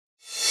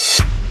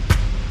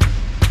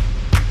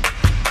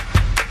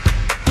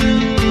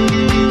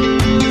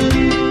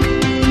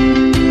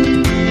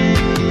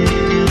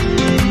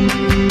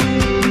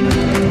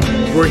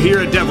here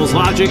at Devil's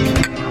Logic,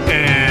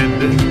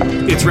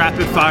 and it's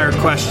rapid fire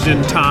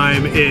question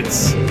time.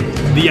 It's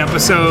the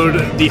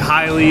episode, the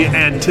highly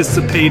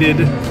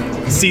anticipated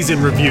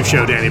season review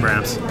show, Danny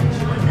Brams.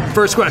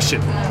 First question,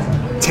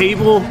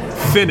 table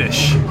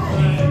finish.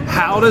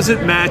 How does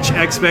it match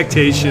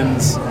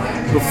expectations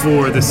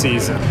before the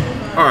season?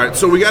 All right,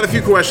 so we got a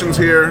few questions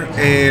here,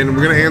 and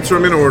we're going to answer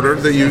them in order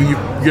that you're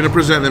going to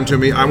present them to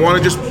me. I want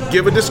to just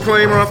give a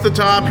disclaimer off the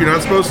top. You're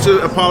not supposed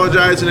to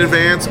apologize in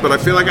advance, but I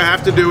feel like I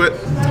have to do it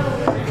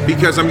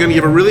because I'm going to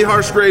give a really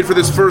harsh grade for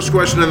this first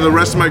question, and the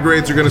rest of my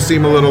grades are going to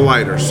seem a little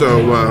lighter. So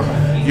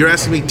you're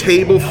asking me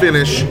table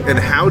finish, and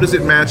how does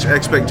it match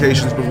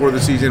expectations before the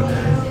season?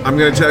 I'm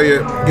going to tell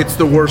you, it's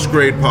the worst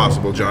grade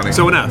possible, Johnny.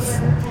 So an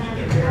F.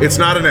 It's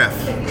not an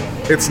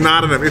F. It's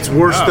not an F. It's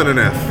worse than an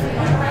F.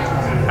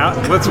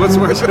 What's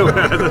worse?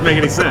 That doesn't make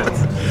any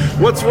sense.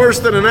 What's worse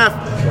than an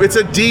F? It's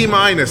a D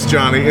minus,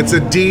 Johnny. It's a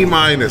D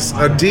minus.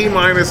 A D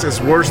minus is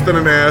worse than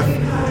an F.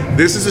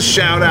 This is a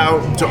shout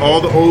out to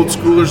all the old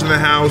schoolers in the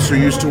house who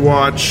used to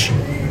watch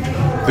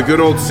the good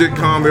old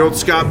sitcom, the old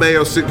Scott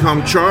Baio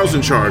sitcom, Charles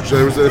in Charge.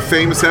 There was a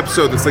famous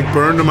episode that's like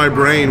burned to my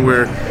brain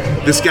where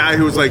this guy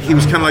who was like, he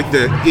was kind of like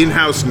the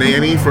in-house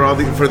nanny for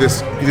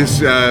this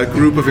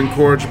group of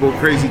incorrigible,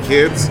 crazy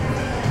kids,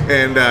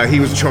 and he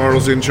was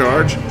Charles in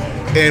Charge.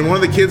 And one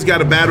of the kids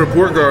got a bad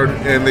report card,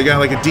 and they got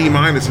like a D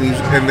minus,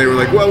 and they were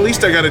like, well, at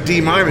least I got a D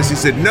minus. He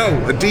said,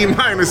 no, a D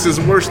minus is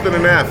worse than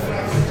an F,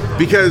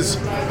 because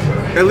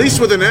at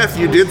least with an F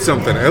you did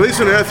something. At least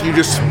with an F you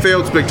just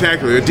failed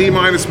spectacularly. A D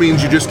minus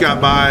means you just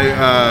got by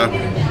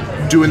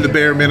doing the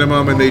bare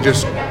minimum, and they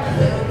just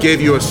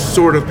gave you a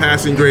sort of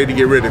passing grade to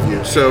get rid of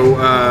you.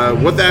 So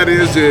what that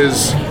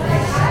is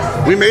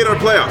we made our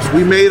playoffs.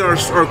 We made our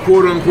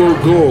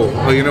quote-unquote goal.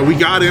 We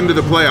got into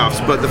the playoffs,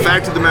 but the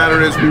fact of the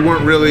matter is we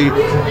weren't really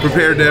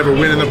prepared to ever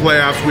win in the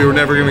playoffs. We were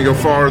never going to go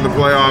far in the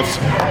playoffs.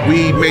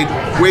 We made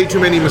way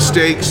too many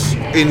mistakes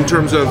in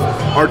terms of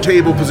our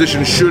table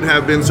position should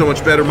have been so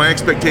much better. My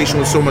expectation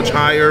was so much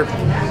higher.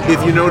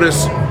 If you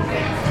notice,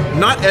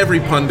 not every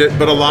pundit,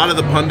 but a lot of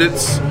the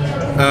pundits,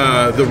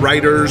 the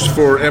writers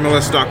for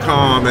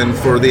MLS.com and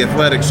for the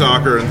Athletic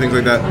Soccer and things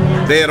like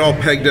that, they had all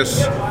pegged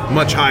us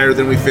much higher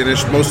than we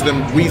finished. Most of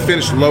them, we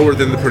finished lower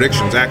than the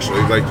predictions,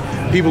 actually. Like,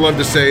 people love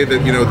to say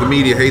that, the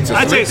media hates us.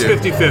 I'd say it's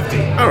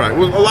 50-50. All right.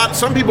 Well,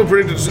 some people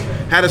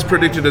had us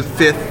predicted as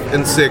 5th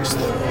and 6th.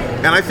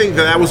 And I think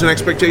that was an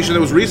expectation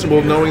that was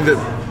reasonable, knowing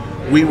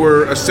that we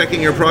were a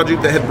second-year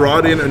project that had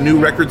brought in a new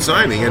record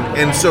signing.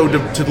 And so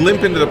to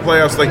limp into the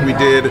playoffs like we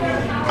did,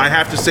 I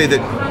have to say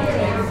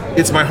that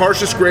it's my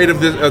harshest grade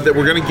that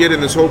we're going to get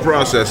in this whole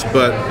process,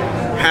 but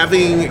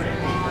having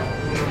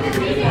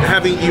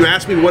you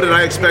asked me what did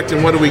I expect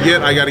and what do we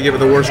get, I got to give it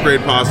the worst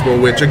grade possible,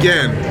 which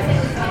again,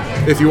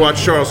 if you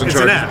watch Charles in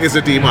Charge, is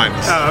a D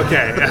minus. Oh,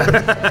 okay.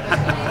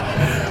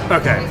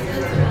 Okay.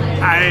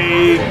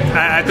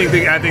 I think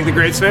the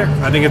grade's fair.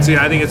 I think it's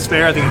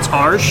fair. I think it's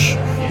harsh.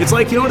 It's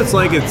like, what it's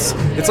like?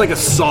 It's like a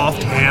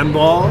soft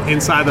handball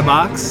inside the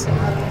box.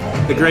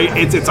 The grade,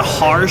 it's a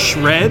harsh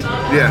red.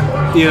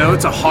 Yeah.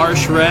 It's a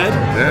harsh red.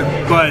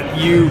 Yeah. But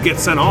you get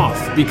sent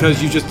off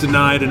because you just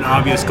denied an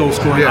obvious goal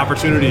scoring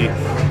opportunity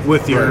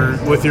with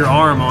your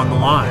arm on the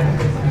line.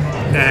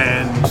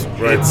 And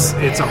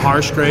it's a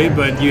harsh grade,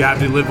 but you have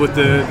to live with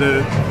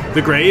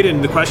the grade.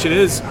 And the question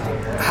is,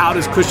 how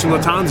does Christian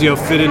Lattanzio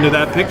fit into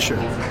that picture?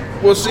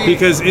 We'll see.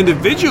 Because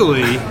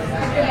individually,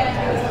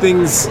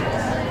 things.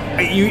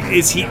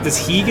 Does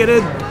he get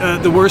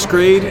the worst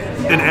grade,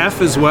 an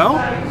F as well?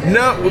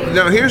 No.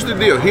 Here's the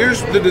deal.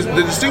 Here's the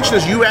distinction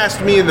is you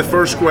asked me in the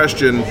first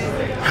question,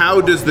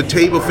 how does the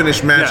table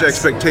finish match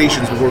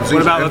expectations before the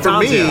season? What about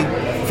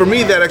Lattanzio? For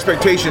me, that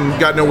expectation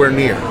got nowhere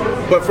near.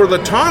 But for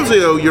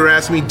Lattanzio, you're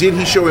asking me, did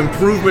he show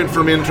improvement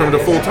from intern to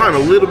full-time? A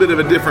little bit of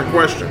a different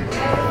question.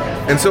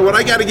 And so what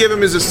I got to give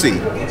him is a C.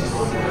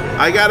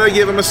 I got to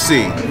give him a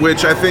C,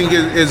 which I think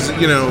is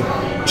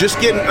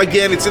just getting,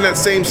 again, it's in that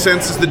same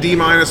sense as the D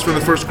minus for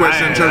the first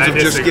question in terms of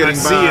just getting by.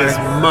 C is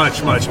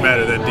much, much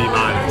better than D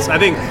minus.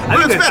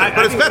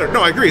 It's better.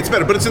 No, I agree, it's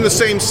better. But it's in the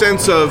same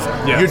sense of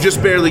you're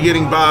just barely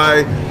getting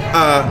by.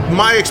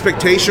 My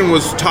expectation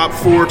was top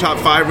 4, top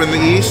 5 in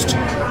the East,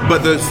 but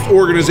the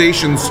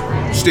organization's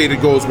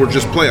stated goals were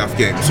just playoff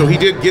games. So he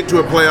did get to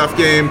a playoff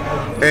game.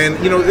 And,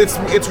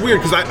 it's weird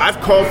because I've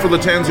called for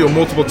Lattanzio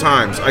multiple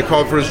times. I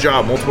called for his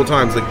job multiple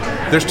times. Like,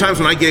 there's times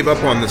when I gave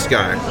up on this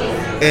guy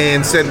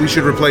and said we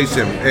should replace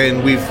him.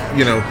 And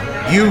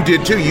you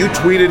did too. You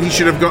tweeted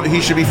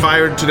he should be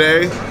fired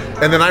today.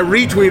 And then I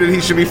retweeted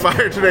he should be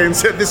fired today and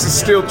said this is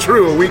still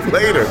true a week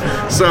later.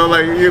 So,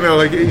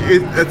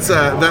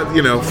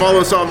 follow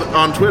us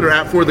on Twitter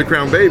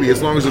 @ForTheCrownBaby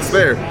as long as it's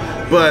there.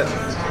 But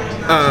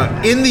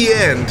in the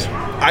end,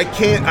 I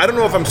don't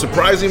know if I'm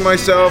surprising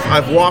myself.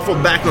 I've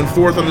waffled back and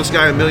forth on this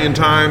guy a million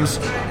times.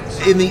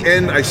 In the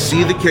end, I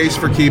see the case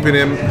for keeping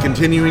him,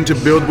 continuing to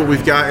build what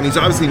we've got, and he's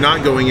obviously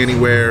not going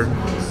anywhere.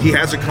 He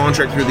has a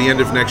contract through the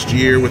end of next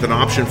year with an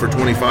option for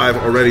 25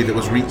 already that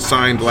was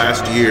signed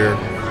last year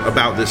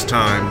about this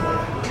time.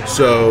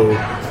 So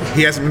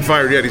He hasn't been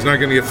fired yet. He's not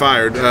going to get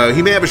fired.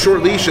 He may have a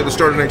short leash at the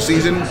start of next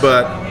season,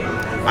 but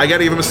I got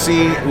to give him a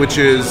C, which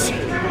is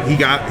he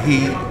got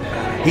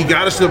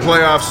us to the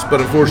playoffs,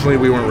 but unfortunately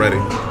we weren't ready.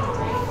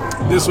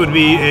 This would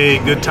be a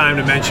good time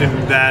to mention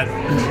that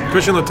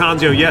Christian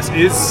Latanzio, yes,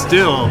 is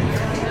still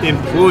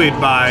employed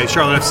by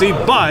Charlotte FC,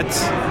 but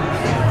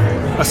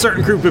a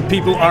certain group of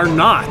people are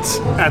not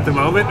at the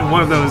moment, and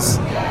one of those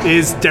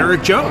is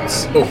Derek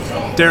Jones. Oh.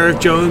 Derek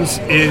Jones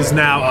is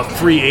now a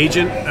free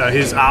agent.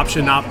 His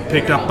option not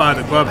picked up by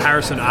the club.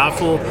 Harrison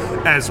Affle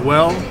as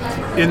well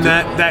in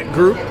that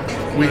group.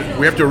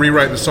 We have to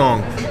rewrite the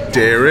song.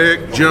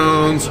 Derek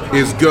Jones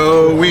is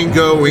going,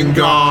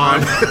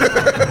 gone.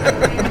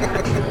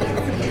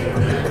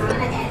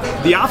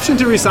 The option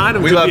to resign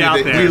him could be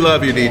out there. We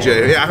love you,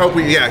 DJ. Yeah, I hope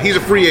he's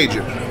a free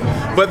agent.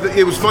 But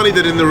it was funny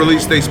that in the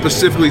release they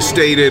specifically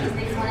stated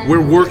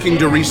we're working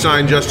to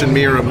re-sign Justin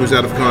Meram, who's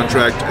out of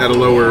contract at a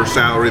lower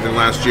salary than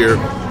last year.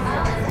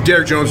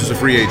 Derek Jones is a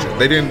free agent.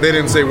 They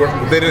didn't say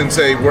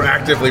we're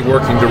actively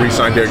working to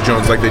re-sign Derek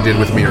Jones like they did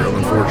with Meram,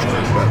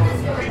 unfortunately.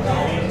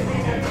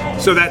 But.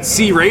 So that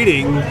C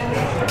rating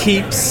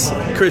keeps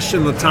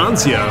Christian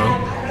Latanzio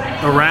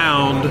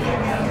around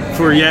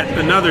for yet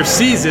another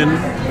season.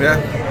 Yeah.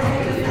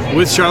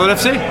 With Charlotte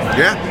FC.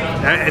 Yeah.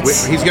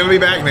 He's going to be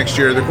back next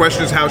year. The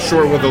question is, how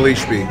short will the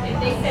leash be?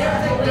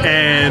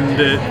 And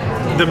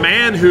the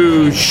man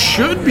who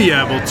should be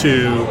able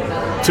to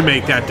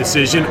make that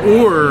decision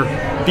or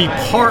be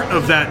part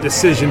of that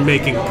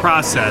decision-making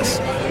process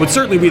would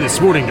certainly be the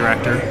sporting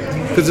director.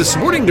 Because the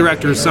sporting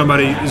director is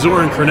somebody,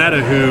 Zoran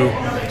Krneta, who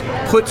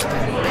puts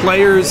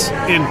players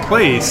in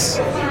place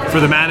for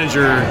the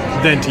manager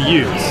then to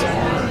use.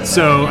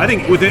 So I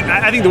think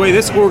the way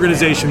this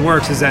organization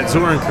works is that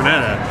Zoran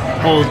Krneta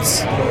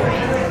holds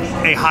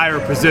a higher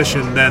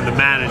position than the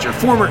manager,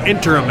 former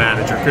interim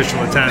manager Christian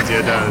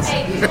Latanzio does.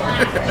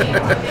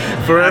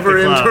 Forever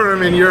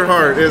interim in your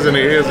heart, isn't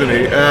he?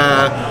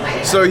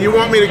 So you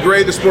want me to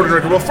grade the sporting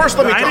director? Well, first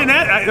let me talk.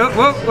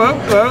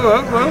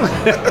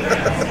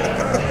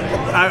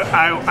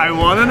 I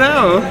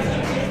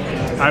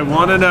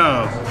want to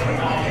know.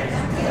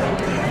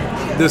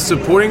 The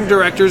supporting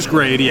director's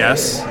grade,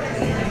 yes.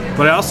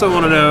 But I also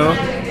want to know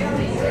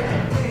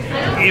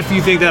if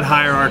you think that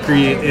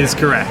hierarchy is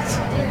correct.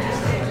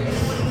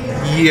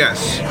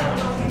 Yes,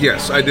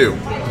 I do.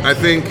 I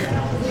think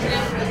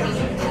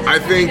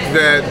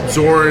that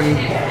Zoran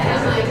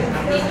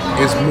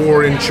is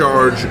more in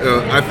charge.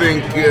 I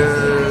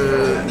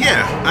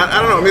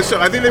don't know. I mean, so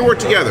I think they work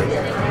together.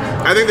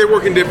 I think they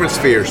work in different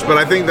spheres, but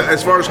I think that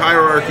as far as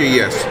hierarchy,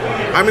 yes.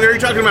 I mean, are you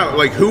talking about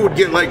like who would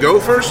get let go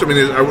first? I mean,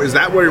 is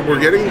that where we're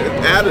getting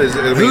at?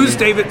 Who's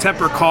David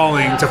Tepper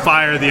calling to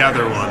fire the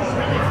other one?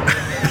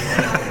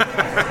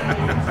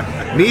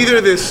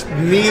 Neither this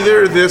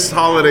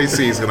holiday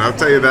season. I'll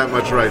tell you that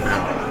much right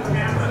now.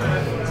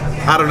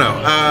 I don't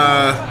know.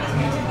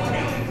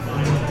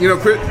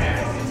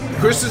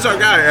 Chris is our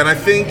guy, and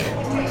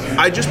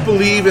I just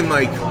believe in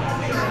like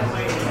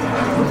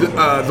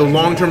the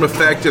long-term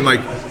effect and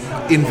like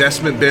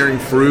investment bearing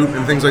fruit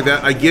and things like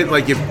that. I get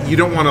like if you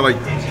don't want to like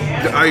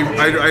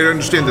I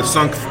understand the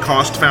sunk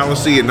cost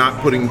fallacy and not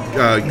putting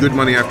good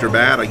money after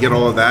bad. I get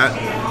all of that.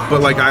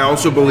 But like I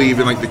also believe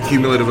in like the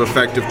cumulative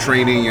effect of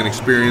training and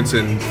experience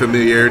and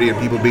familiarity and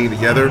people being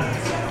together.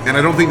 And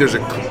I don't think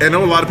I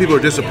know a lot of people are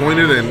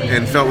disappointed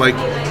and felt like,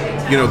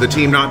 the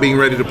team not being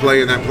ready to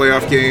play in that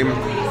playoff game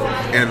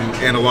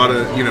and a lot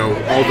of,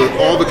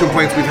 all the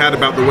complaints we've had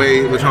about the way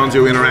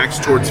Latanzio interacts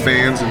towards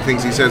fans and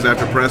things he says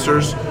after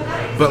pressers.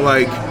 But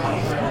like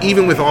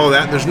even with all of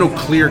that, there's no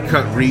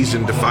clear-cut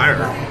reason to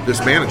fire this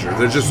manager.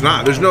 There's just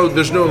not. There's no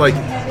like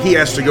he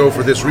has to go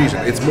for this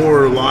reason. It's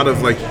more a lot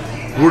of like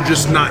we're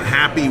just not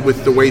happy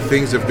with the way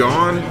things have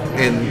gone,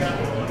 and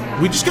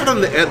we just got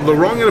on the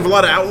wrong end of a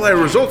lot of outlier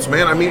results,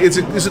 man. I mean, is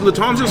it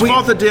Latanzio's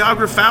fault that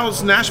Diagra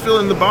fouls Nashville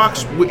in the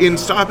box in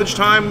stoppage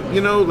time?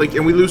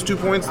 And we lose 2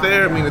 points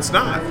there. I mean, it's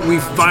not. We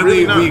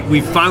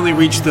finally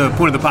reached the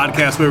point of the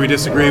podcast where we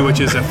disagree, which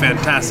is a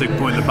fantastic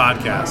point of the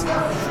podcast,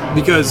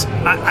 because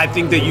I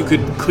think that you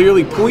could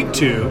clearly point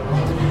to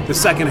the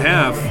second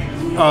half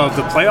of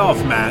the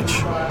playoff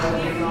match.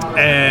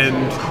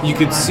 And you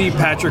could see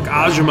Patrick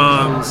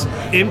Ajamang's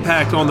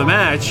impact on the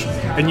match,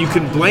 and you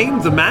can blame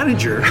the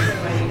manager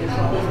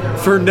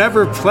for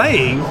never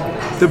playing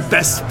the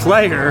best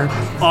player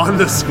on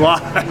the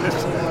squad.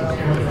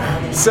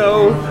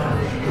 So,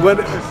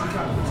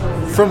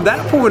 from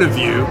that point of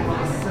view,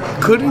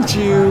 couldn't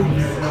you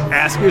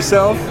ask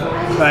yourself,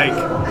 like,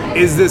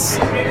 is this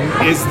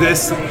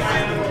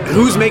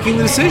who's making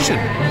the decision?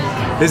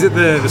 Is it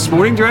the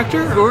sporting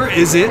director or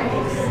is it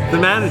the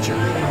manager?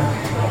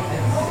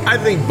 I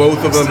think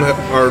both of them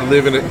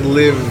live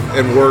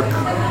and work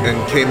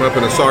and came up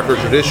in a soccer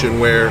tradition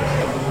where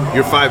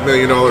your $5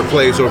 million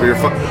plays over your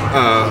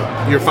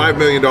 $5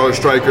 million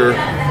striker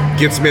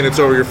gets minutes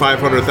over your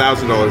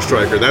 $500,000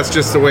 striker. That's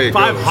just the way it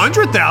goes.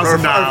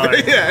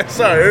 $500,000? Yeah,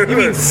 sorry. You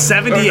mean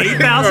 $78,000?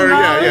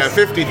 Yeah,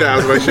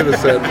 $50,000. I should have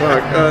said.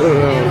 Fuck, I don't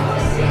know.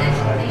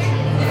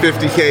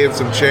 $50K and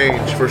some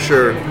change for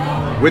sure.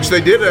 Which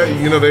they did,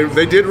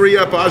 they did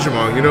re-up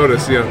Ajimon. You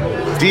notice,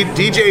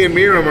 DJ and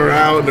Miram are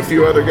out, and a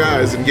few other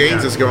guys, and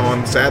Gaines is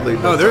gone, sadly.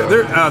 Oh,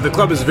 the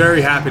club is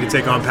very happy to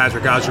take on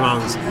Patrick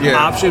Ajimon's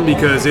option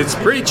because it's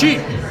pretty cheap.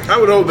 I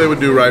would hope they would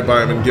do right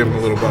by him and give him a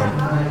little bump,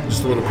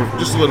 just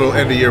a little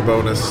end of year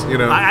bonus.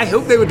 I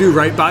hope they would do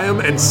right by him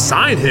and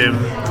sign him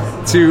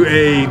to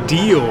a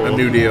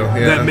new deal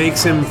that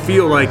makes him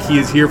feel like he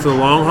is here for the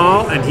long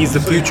haul and he's the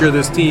future of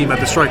this team at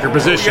the striker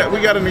position. We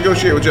got to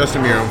negotiate with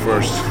Justin Miram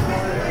first.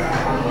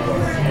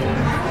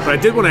 But I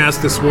did want to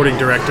ask the sporting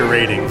director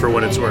rating for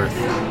what it's worth.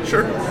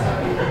 Sure.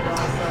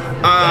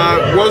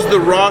 Was the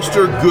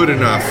roster good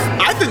enough?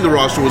 I think the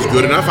roster was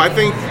good enough. I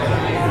think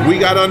we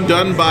got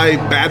undone by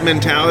bad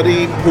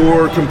mentality,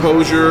 poor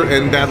composure,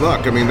 and bad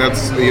luck. I mean,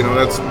 that's you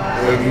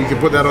can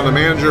put that on the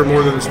manager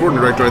more than the sporting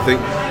director, I think.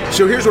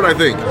 So here's what I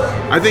think.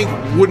 I think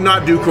would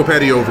not do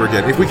Copetti over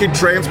again. If we could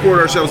transport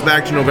ourselves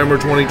back to November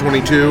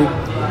 2022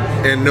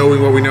 and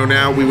knowing what we know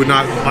now, we would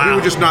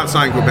just not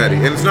sign Copetti.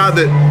 And it's not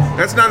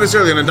that's not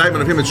necessarily an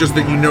indictment of him. It's just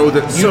that you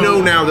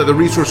know now that the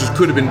resources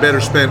could have been better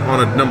spent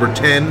on a number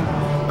 10,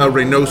 a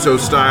Reynoso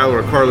style or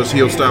a Carlos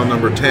Gil style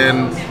number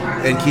 10,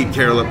 and keep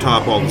Carroll up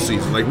top all the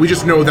season. Like, we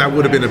just know that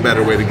would have been a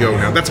better way to go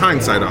now. That's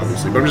hindsight,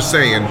 obviously, but I'm just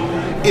saying,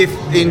 if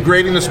in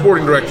grading the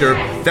sporting director,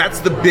 that's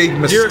the big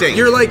mistake.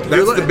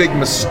 That's the big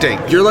mistake,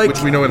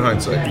 which we know in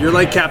hindsight. You're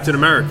like Captain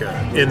America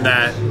in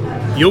that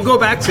you'll go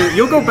back to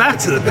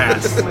the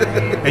past,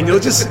 and you'll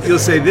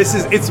say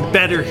it's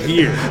better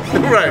here.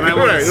 Right. And I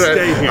want to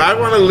stay here. I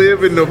want to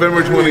live in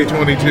November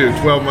 2022,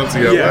 12 months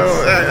ago. Yes.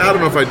 Well, I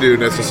don't know if I do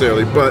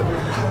necessarily, but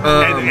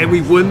and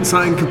we wouldn't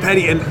sign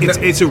Copetti, and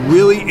it's a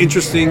really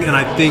interesting and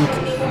I think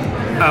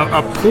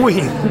a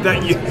point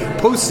that you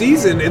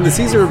postseason in the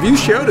season review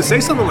show to say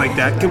something like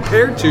that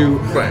compared to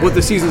what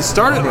the season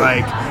started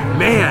like.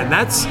 Man,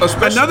 that's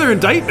another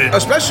indictment.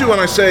 Especially when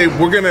I say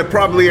we're going to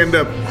probably end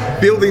up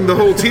building the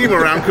whole team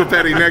around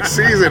Copetti next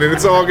season, and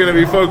it's all going to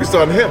be focused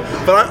on him.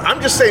 But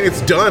I'm just saying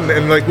it's done,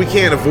 and we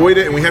can't avoid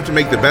it, and we have to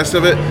make the best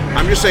of it.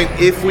 I'm just saying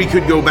if we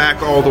could go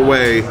back all the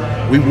way,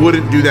 we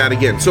wouldn't do that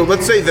again. So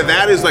let's say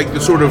that is like the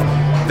sort of.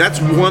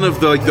 That's one of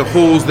the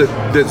holes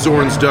that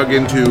Zorn's dug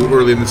into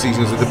early in the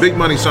season, is that the big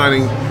money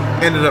signing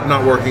ended up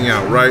not working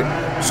out, right?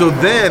 So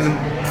then,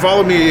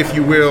 follow me if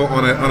you will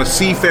on a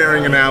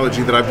seafaring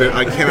analogy that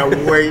I cannot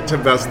wait to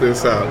bust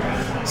this out.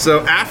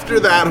 So after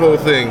that whole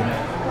thing,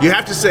 you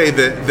have to say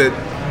that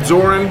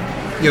Zoran,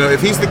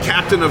 if he's the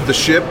captain of the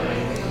ship,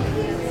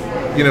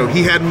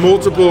 he had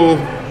multiple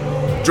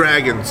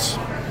dragons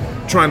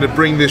trying to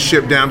bring this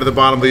ship down to the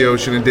bottom of the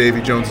ocean in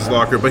Davy Jones's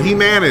locker, but he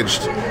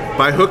managed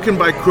by hook and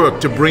by crook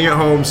to bring it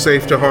home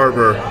safe to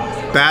harbor,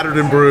 battered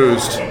and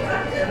bruised,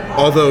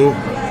 although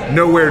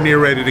nowhere near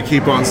ready to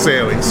keep on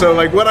sailing. So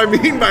what I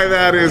mean by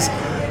that is,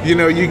 you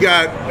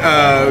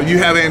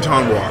have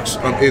Anton Walks.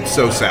 It's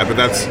so sad, but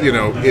that's,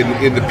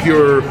 in the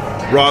pure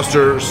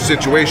roster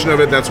situation of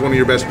it, that's one of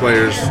your best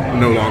players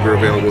no longer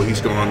available.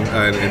 He's gone,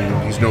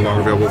 and he's no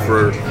longer available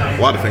for a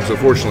lot of things,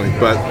 unfortunately,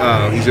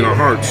 but he's in our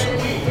hearts.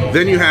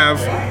 Then you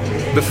have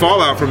the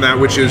fallout from that,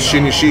 which is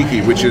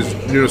Shinyashiki, which is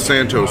Nuno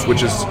Santos,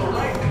 which is,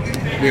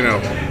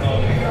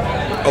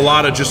 a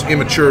lot of just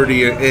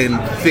immaturity and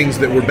things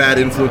that were bad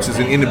influences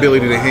and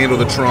inability to handle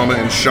the trauma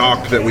and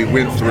shock that we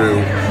went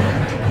through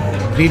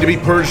need to be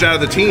purged out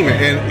of the team.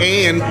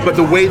 But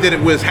the way that it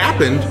was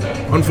happened,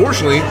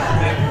 unfortunately,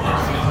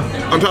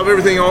 on top of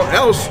everything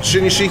else,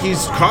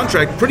 Shinyashiki's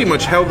contract pretty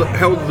much held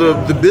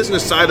the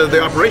business side of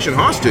the operation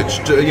hostage.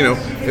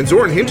 And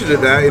Zoran hinted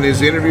at that in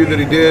his interview that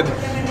he did,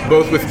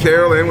 both with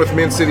Carroll and with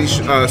Man City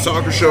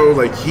Soccer Show.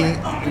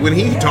 When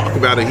he talked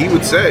about it, he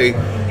would say,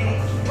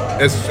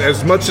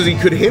 as much as he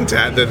could hint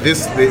at, that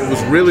it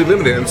was really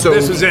limited. And so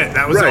this was it.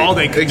 That was all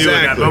they could do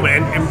in that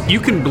moment. And you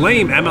can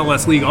blame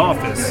MLS League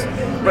Office,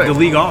 the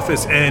league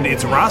office, and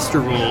its roster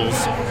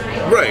rules.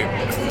 Right.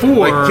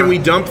 Can we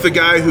dump the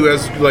guy who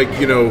has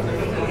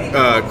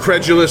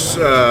credulous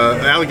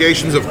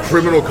allegations of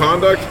criminal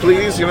conduct,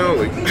 please?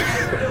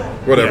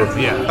 Whatever.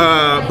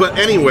 Yeah. But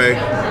anyway,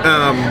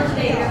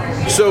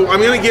 so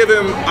I'm gonna give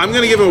him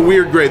a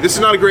weird grade. This is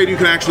not a grade you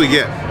can actually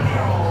get,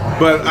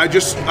 but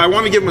I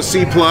want to give him a C+,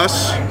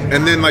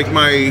 and then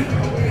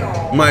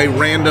my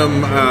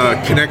random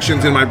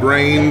connections in my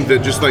brain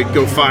that just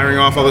go firing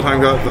off all the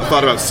time.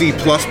 Thought about C++.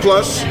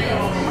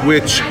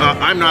 Which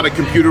I'm not a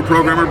computer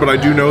programmer, but I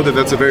do know that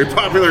that's a very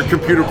popular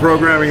computer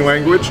programming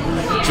language.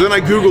 So then I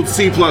Googled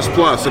C++,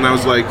 and I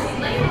was like,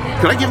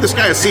 could I give this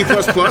guy a C++,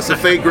 a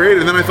fake grade?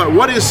 And then I thought,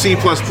 what is C++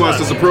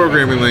 as a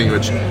programming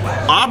language?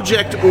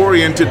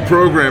 Object-oriented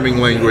programming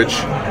language,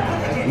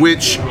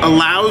 which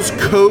allows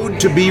code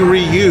to be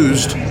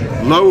reused,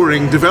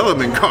 lowering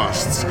development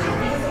costs.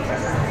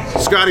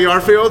 Scotty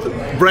Arfield,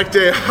 Breck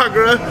de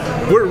Agra,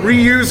 we're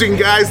reusing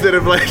guys that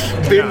have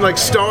been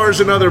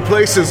stars in other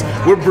places.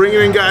 We're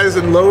bringing in guys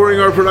and lowering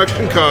our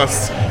production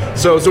costs.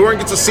 So Zoran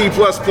gets a C++.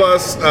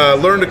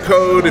 Learn to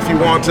code if you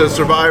want to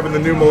survive in the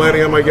new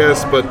millennium, I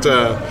guess. But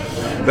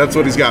that's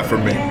what he's got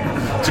from me.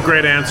 It's a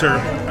great answer,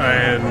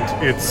 and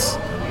it's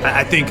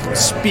I think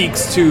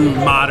speaks to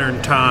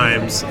modern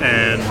times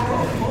and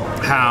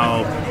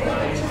how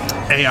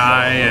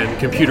AI and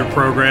computer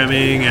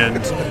programming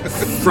and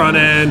front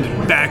end,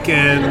 back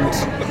end,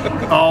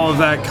 all of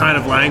that kind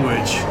of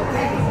language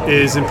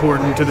is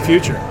important to the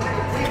future.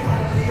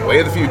 Way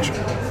of the future.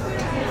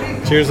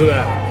 Cheers to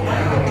that.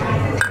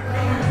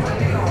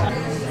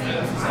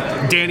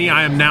 Danny,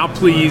 I am now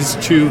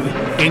pleased to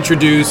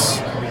introduce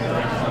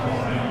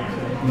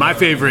my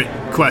favorite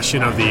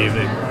question of the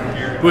evening,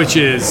 which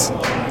is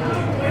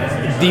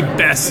the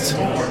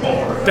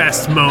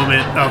best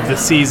moment of the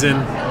season.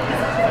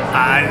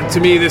 To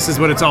me, this is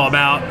what it's all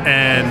about,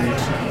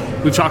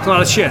 and we've talked a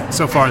lot of shit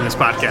so far in this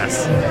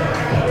podcast.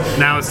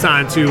 Now it's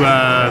time to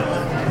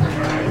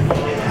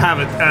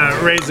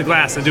raise the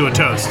glass and do a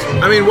toast.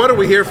 I mean, what are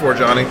we here for,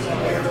 Johnny?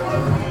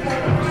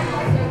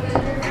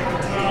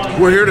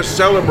 We're here to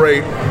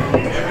celebrate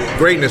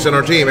greatness in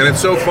our team, and it's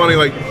so funny,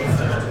 like,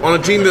 on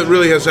a team that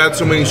really has had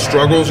so many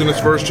struggles in its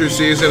first two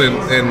seasons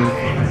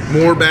and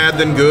more bad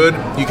than good,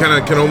 you kind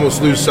of can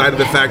almost lose sight of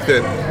the fact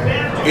that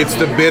it's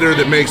the bitter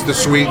that makes the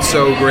sweet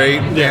so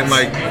great. Yes. And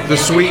like the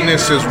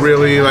sweetness is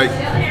really like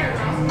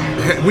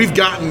we've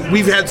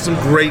had some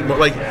great,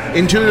 like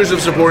in 2 years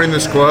of supporting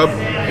this club,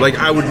 like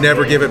I would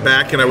never give it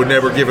back and I would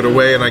never give it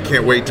away, and I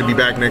can't wait to be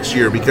back next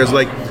year because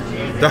like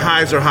the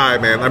highs are high,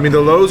 man. I mean, the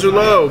lows are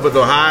low, but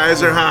the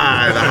highs are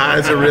high. The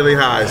highs are really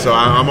high, so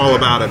I'm all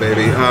about it,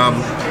 baby.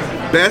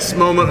 Best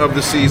moment of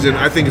the season,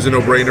 I think, is a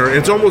no-brainer.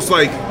 It's almost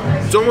like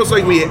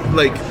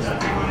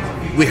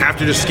we have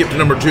to just skip to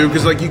number 2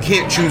 because like you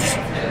can't choose.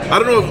 I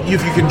don't know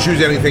if you can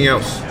choose anything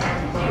else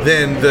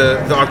than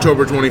the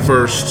October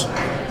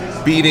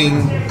 21st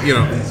beating. You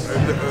know,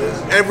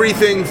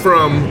 everything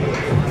from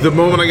the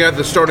moment I got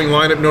the starting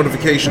lineup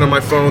notification on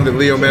my phone that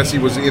Leo Messi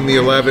was in the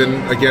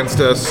 11 against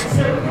us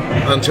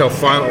until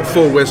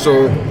full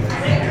whistle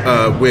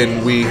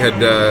when we had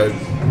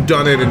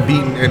done it and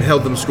beaten and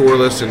held them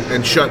scoreless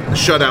and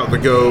shut out the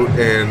GOAT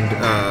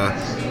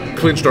and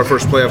clinched our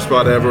first playoff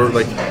spot ever.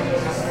 Like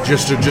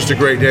just a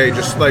great day.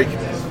 Just like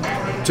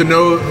to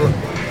know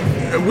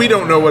we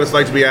don't know what it's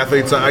like to be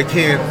athletes. I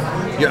can't.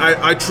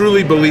 I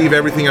truly believe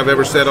everything I've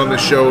ever said on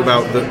this show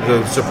about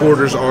the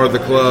supporters are the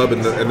club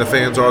and the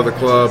fans are the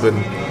club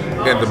and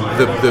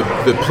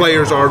the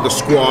players are the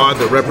squad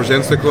that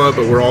represents the club,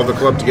 but we're all the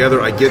club together.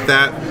 I get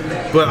that,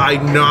 but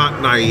I'm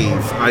not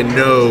naive. I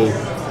know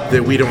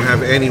that we don't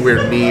have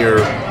anywhere near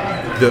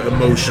the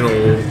emotional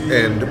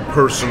and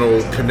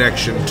personal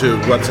connection to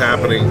what's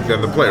happening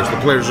than the players. The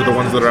players are the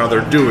ones that are out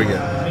there doing it.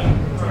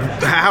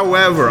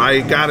 However,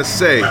 I gotta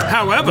say,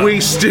 we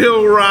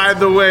still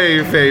ride the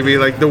wave, baby.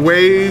 Like, the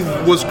wave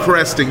was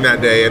cresting that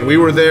day, and we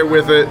were there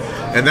with it,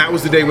 and that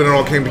was the day when it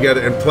all came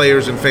together, and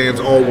players and fans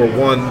all were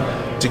one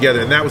together,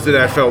 and that was the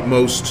day I felt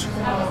most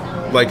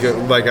like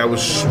I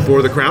was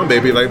for the crown,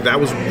 baby. Like, I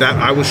was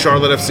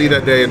Charlotte FC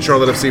that day, and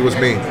Charlotte FC was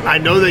me. I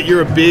know that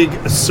you're a big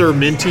Sir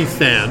Minty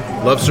fan.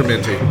 Love Sir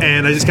Minty.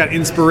 And I just got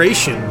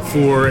inspiration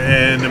for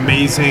an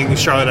amazing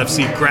Charlotte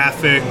FC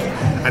graphic.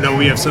 I know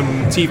we have some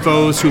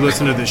TFOS who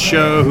listen to this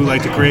show who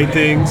like to create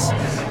things.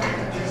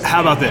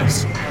 How about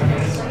this?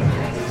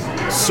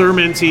 Sir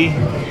Minty,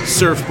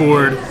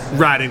 surfboard,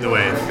 riding the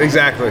wave.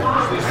 Exactly.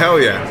 Hell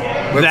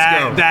yeah.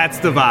 Let's go. That's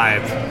the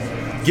vibe.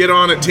 Get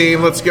on it,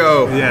 team. Let's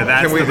go. Yeah,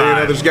 that's the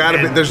vibe.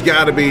 There's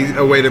got to be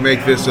a way to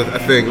make this a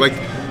thing. Like,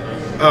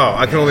 oh,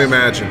 I can only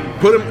imagine.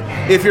 Put him,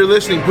 if you're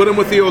listening, put him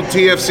with the old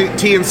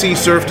TNC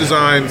surf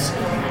designs,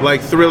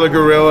 like Thriller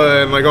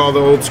Gorilla and like all the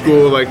old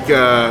school, like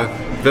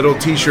that old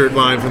T-shirt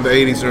line from the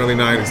 80s and early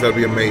 90s. That'd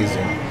be amazing.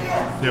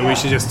 Yeah, we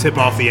should just tip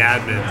off the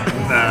admin.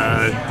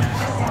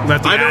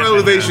 I know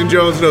Elevation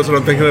Jones knows what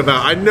I'm thinking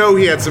about. I know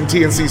he had some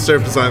TNC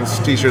Surf Designs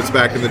T-shirts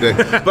back in the day.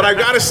 But I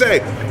gotta say,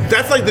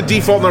 that's like the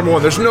default number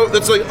one. That's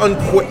like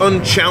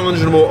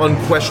unchallengeable,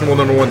 unquestionable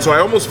number one. So I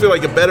almost feel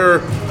like a better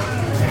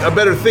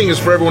thing is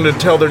for everyone to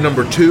tell their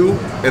number 2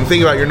 and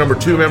think about your number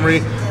 2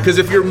 memory. Because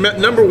if your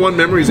number 1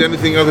 memory is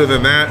anything other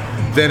than that,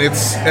 then it's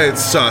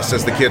sus,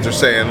 as the kids are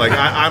saying. Like,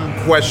 I'm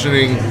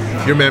questioning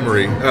your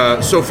memory.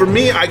 So for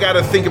me, I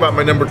gotta think about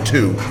my number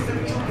 2.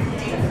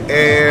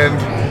 And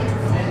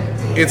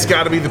it's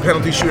got to be the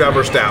penalty shootout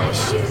versus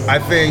Dallas. I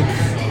think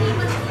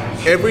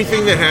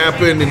everything that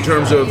happened in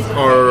terms of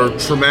our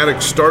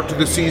traumatic start to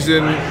the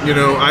season, you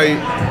know,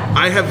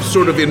 I have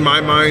sort of in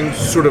my mind,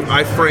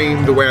 I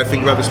frame the way I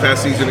think about this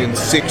past season in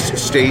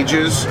 6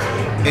 stages,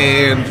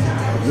 and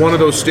one of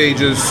those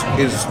stages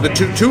is the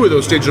two of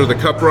those stages are the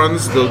cup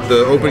runs,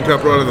 the Open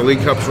Cup run and the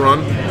League Cup's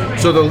run.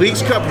 So the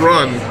League's Cup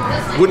run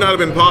would not have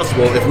been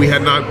possible if we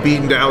had not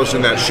beaten Dallas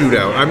in that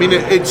shootout. I mean,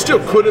 it still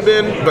could have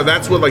been, but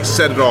that's what like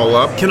set it all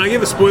up. Can I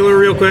give a spoiler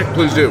real quick?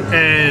 Please do.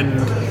 And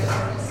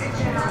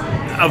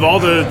of all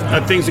the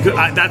things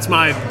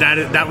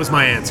that was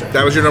my answer.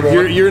 That was your number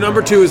 1? Your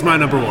number 2 is my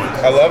number 1.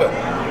 I love it.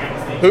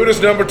 Who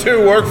does number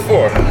 2 work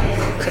for?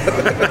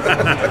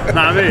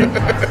 Not me.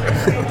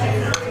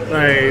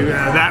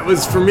 That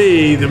was for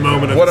me the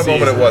moment of what the a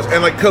moment it was.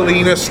 And like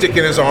Kalina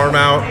sticking his arm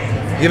out,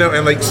 you know,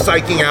 and like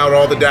psyching out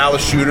all the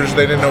Dallas shooters.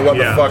 They didn't know what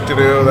the fuck to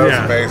do. That was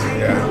amazing.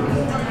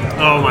 Yeah.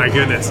 Oh my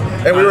goodness!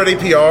 And we were at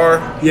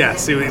APR.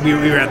 Yes, we were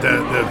at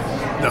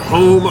the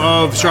home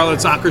of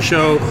Charlotte Soccer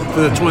Show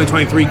for the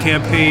 2023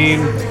 campaign.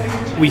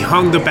 We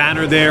hung the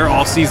banner there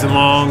all season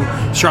long.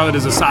 Charlotte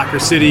is a soccer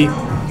city.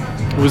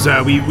 It was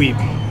we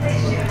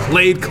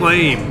laid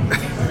claim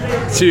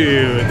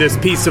to this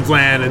piece of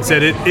land and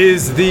said it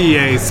is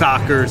a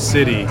soccer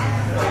city.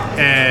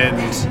 And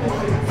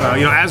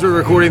as we're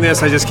recording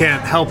this, I just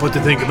can't help but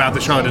to think about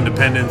the Charlotte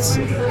Independents.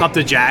 Up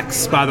the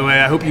Jacks, by the way.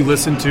 I hope you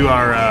listened to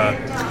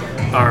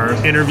our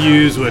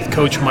interviews with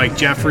Coach Mike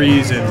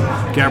Jeffries and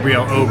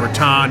Gabrielle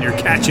Oberton. You're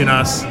catching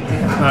us in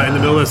the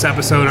middle of this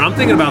episode, and I'm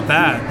thinking about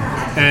that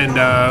and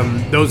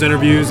those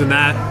interviews and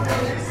that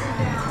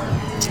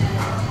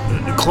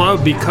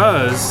club,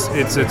 because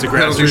it's a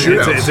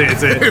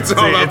grassroots. It's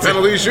all about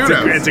penalty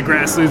shootouts. It's a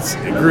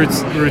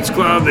grassroots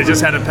club. They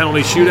just had a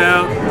penalty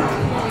shootout,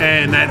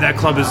 and that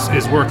club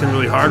is working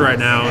really hard right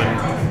now.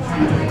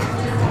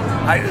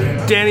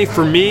 And Danny,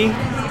 for me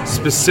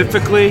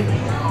specifically,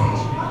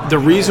 the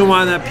reason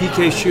why that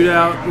PK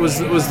shootout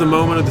was the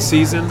moment of the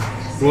season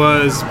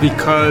was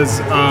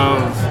because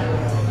of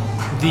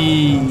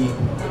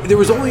there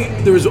was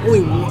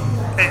only one,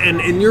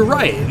 and you're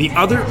right. The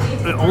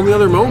only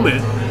other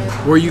moment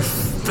where you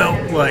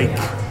felt like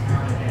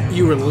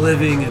you were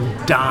living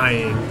and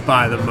dying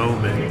by the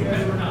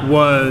moment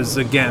was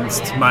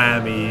against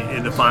Miami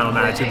in the final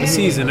match of the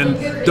season. And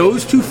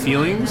those two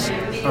feelings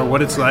are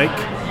what it's like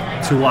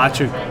to watch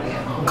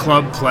a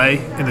club play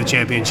in the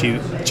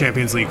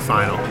Champions League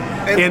final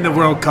and the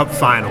World Cup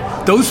final.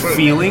 Those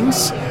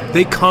feelings,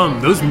 they come.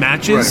 Those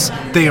matches,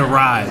 they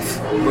arrive.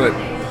 Right.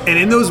 And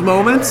in those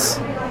moments,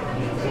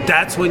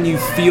 that's when you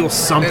feel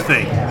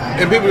something.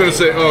 And people are going to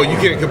say, oh, you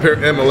can't compare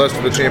MLS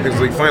to the Champions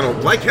League final.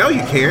 Like hell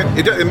you can't.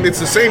 It's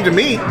the same to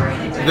me.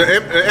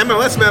 The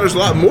MLS matters a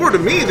lot more to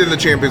me than the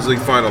Champions League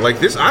final. Like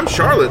this, I'm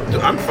Charlotte.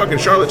 I'm fucking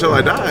Charlotte till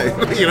I die.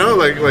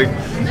 Like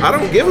I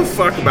don't give a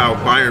fuck about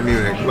Bayern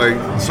Munich.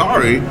 Like,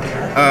 sorry.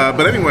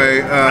 But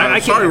anyway,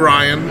 sorry,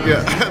 Ryan.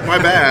 Yeah, my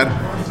bad.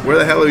 Where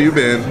the hell have you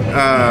been?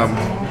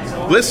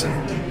 Listen,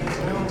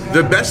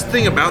 the best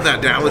thing about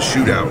that Dallas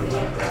shootout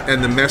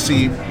and the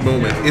messy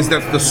moment is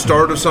that the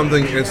start of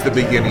something and it's the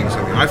beginning of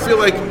something. I feel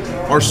like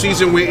our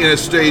season went in a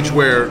stage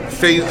where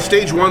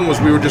stage one was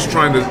we were just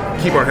trying to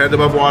keep our head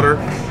above water.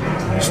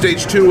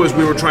 Stage two was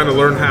we were trying to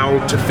learn how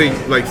to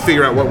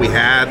figure out what we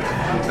had.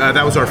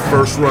 That was our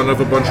first run of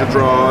a bunch of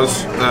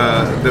draws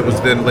that was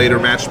then later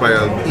matched by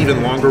an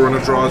even longer run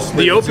of draws.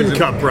 The Open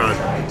Cup run.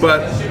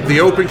 But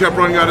the Open Cup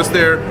run got us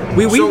there.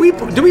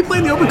 Did we play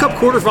in the Open Cup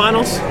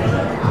quarterfinals?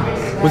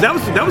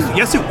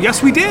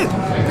 Yes, we did.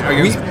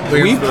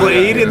 We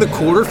played in the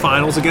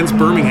quarterfinals against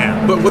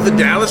Birmingham. But what the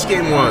Dallas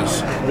game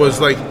was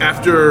like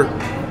after.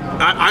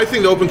 I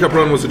think the Open Cup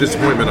run was a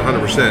disappointment,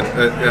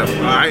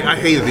 100%. I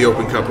hated the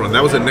Open Cup run.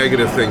 That was a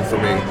negative thing for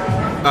me.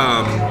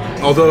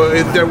 Although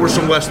there were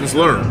some lessons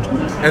learned,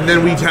 and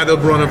then we had a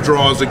run of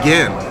draws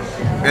again,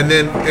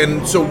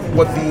 and so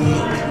what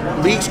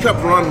the Leagues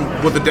Cup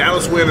run, what the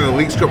Dallas win and the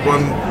Leagues Cup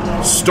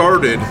run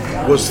started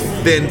was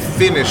then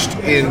finished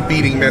in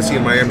beating Messi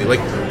in Miami.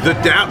 Like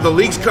the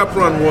Leagues Cup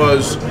run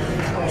was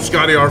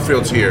Scotty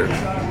Arfield's here.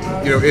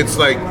 It's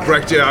like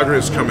Brecht Diagra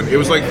is coming. It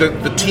was like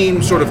the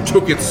team sort of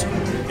took its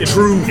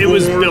true form, it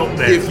was built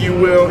there, if you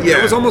will. Yeah,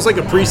 it was almost like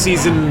a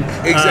preseason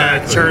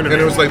tournament.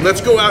 And it was like,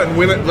 let's go out and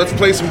win it. Let's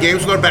play some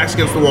games with our backs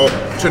against the wall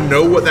to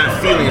know what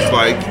that feeling is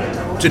like,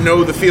 to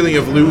know the feeling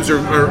of lose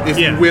or if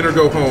you win or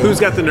go home.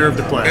 Who's got the nerve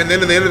to play? And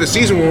then at the end of the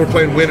season, when we're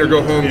playing win or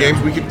go home games,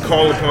 we could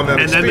call upon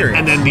that experience.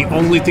 And then the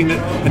only thing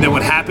and then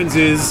what happens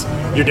is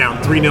you're down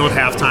 3-0 at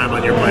halftime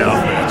on your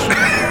playoff match.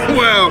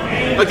 Well,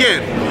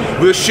 again,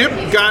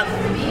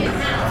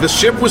 the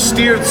ship was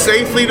steered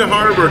safely to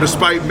harbor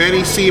despite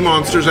many sea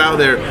monsters out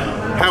there.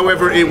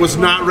 However, it was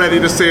not ready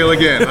to sail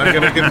again. I'm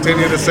going to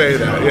continue to say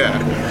that, yeah.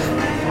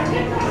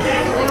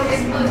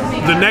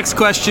 The next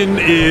question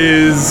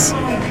is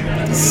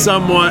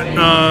somewhat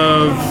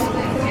of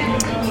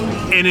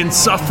an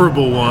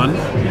insufferable one,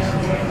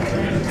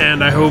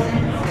 and I hope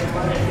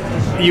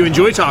you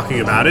enjoy talking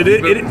about it.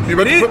 You're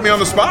about to put me on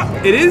the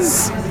spot? It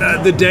is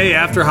the day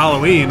after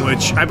Halloween,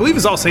 which I believe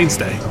is All Saints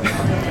Day.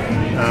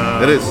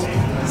 It is.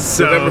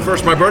 So, November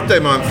 1st, my birthday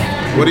month.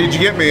 What did you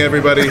get me,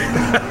 everybody?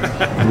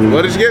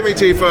 What did you get me,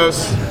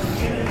 TFOS?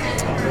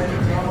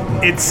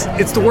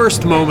 It's the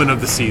worst moment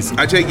of the season.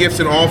 I take gifts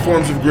in all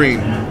forms of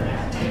green.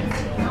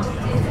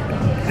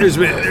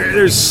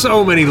 There's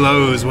so many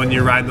lows when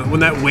you're riding,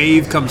 when that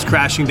wave comes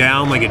crashing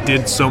down like it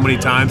did so many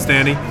times,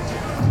 Danny,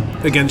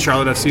 against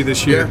Charlotte FC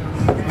this year.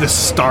 Yeah. The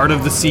start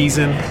of the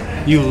season,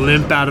 you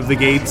limp out of the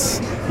gates.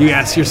 You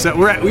ask yourself,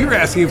 we were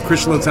asking if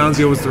Christian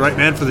Latanzio was the right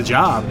man for the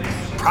job.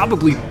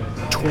 Probably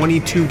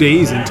 22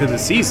 days into the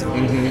season,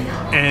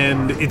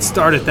 and it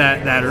started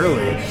that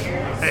early.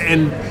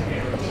 And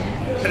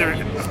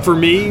for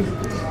me,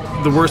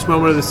 the worst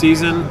moment of the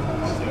season,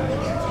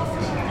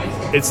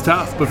 it's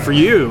tough. But for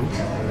you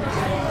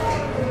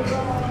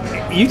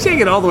take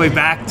it all the way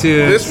back to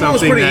this one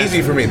was pretty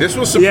easy for me. This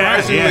was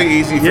surprisingly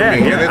easy for me.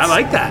 Yeah, I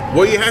like that.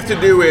 What you have to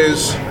do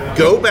is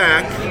go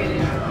back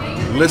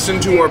listen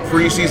to our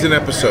preseason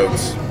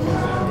episodes.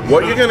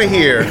 What you're going to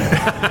hear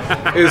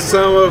is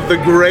some of the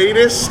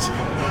greatest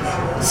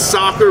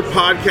soccer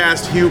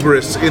podcast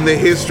hubris in the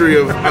history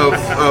of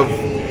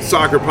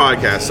soccer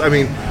podcasts. I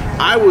mean,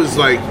 I was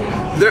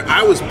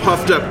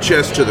puffed up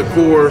chest to the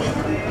core.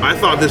 I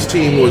thought this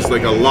team was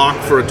like a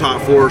lock for a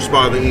top 4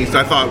 spot in the East.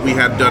 I thought we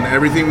had done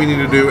everything we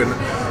needed to do, and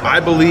I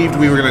believed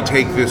we were going to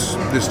take this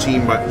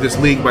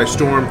league by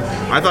storm.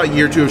 I thought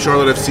year 2 of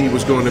Charlotte FC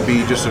was going to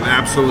be just an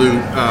absolute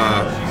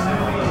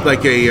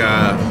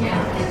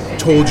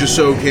told you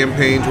so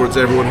campaign towards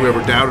everyone who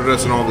ever doubted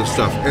us and all this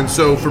stuff. And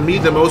so for me,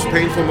 the most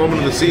painful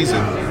moment of the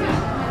season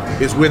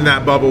is when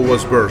that bubble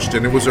was burst,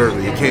 and it was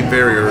early. It came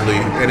very early,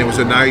 and it was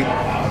a night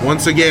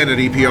once again at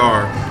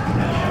EPR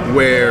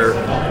where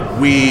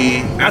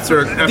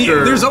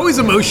there's always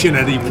emotion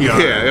at EPR.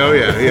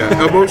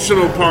 Yeah.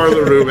 Emotional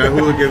parlor room at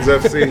Hooligans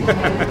FC.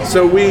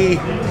 So I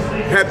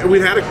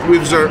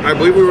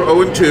believe we were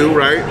 0-2,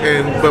 right?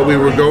 But we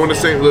were going to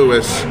St.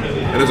 Louis,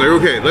 and it was like,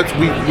 okay,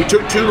 we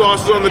took 2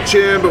 losses on the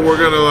chin, but we're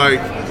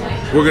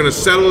gonna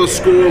settle the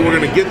score. We're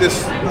gonna get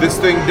this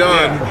thing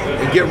done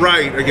and get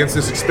right against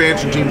this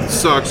expansion team that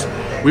sucks.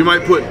 We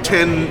might put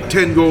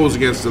 10 goals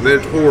against them.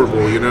 They're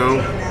horrible, you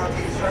know.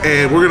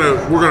 And we're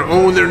gonna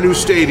own their new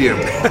stadium.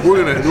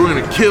 We're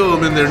gonna kill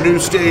them in their new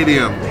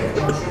stadium.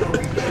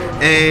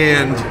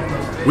 And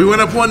we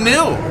went up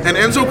 1-0. And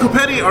Enzo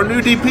Copetti, our new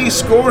DP,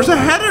 scores a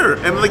header.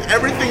 And like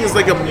everything is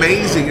like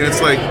amazing. And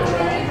it's like,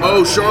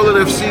 oh,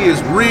 Charlotte FC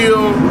is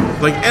real.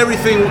 Like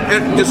everything,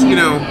 just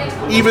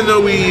even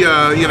though we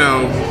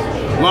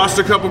lost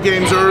a couple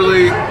games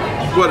early.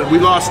 We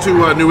lost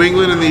to New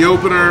England in the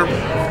opener.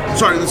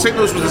 Sorry, the St.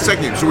 Louis was the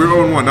second game, so we were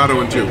 0-1, not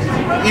 0-2.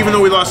 Even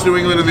though we lost to New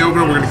England in the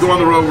opener, we're going to go on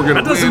the road, we're going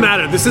to win. That doesn't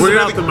matter. This is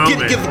about the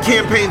moment. Get the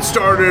campaign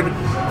started.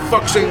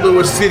 Fuck St.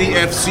 Louis City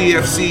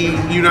FC,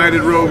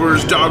 United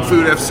Rovers, Dog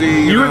Food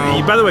FC.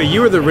 By the way,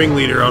 you were the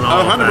ringleader on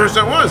all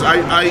 100% was.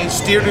 I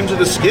steered into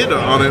the skid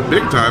on it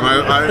big time.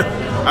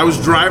 I was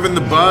driving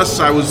the bus.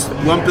 I was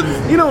lumping.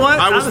 You know what?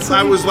 I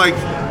was like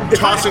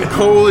tossing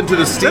coal into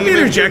the steam. Let me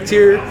interject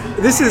here.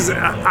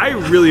 I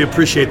really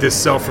appreciate this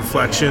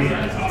self-reflection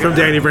from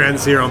Danny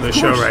Brands here on the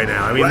show right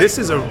now. I mean, this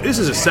is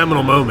a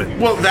seminal moment.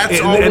 Well,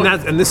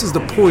 and this is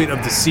the point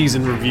of the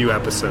season review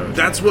episode.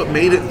 That's what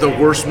made it the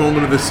worst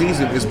moment of the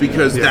season, is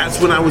because that's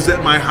when I was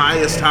at my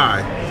highest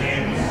high.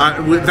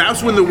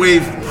 That's when the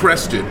wave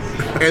crested,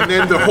 and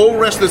then the whole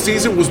rest of the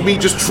season was me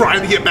just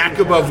trying to get back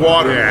above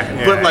water.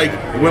 But like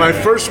when I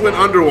first went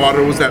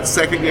underwater was that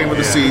second game of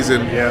the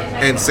season,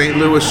 and St.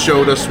 Louis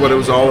showed us what it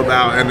was all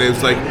about, and it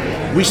was like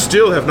we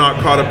still have not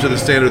caught up to the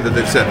standard that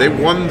they've set. They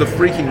won the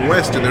freaking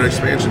West in their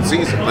expansion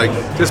season. Like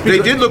they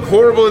did look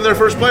horrible in their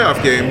first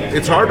playoff game.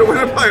 It's hard to win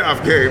a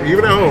playoff game,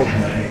 even at home.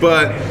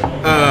 But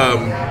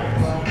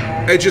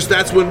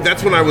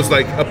that's when I was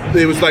like,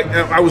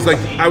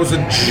 I was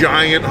a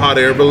giant hot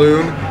air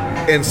balloon,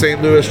 and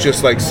St. Louis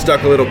just like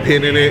stuck a little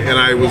pin in it, and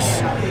I was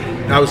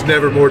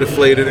never more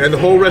deflated. And the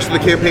whole rest of the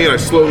campaign, I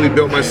slowly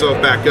built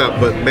myself back up.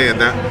 But man,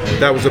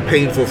 that was a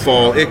painful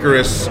fall.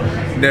 Icarus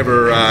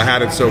never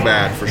had it so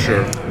bad, for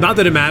sure. Not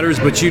that it matters,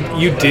 but you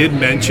did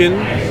mention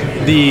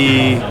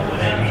the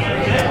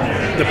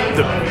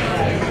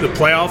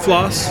playoff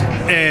loss,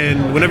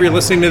 and whenever you're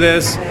listening to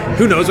this,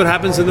 who knows what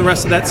happens in the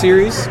rest of that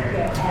series.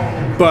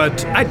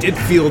 But I did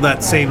feel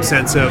that same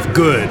sense of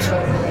good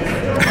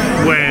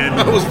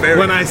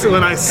when I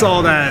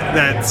saw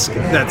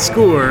that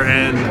score,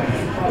 and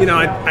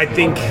I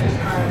think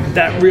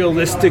that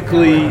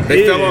realistically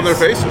they fell on their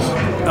faces.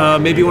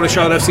 Maybe one of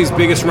Charlotte FC's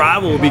biggest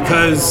rival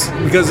because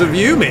of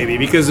you, maybe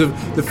because of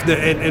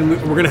and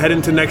we're gonna head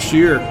into next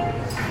year.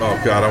 Oh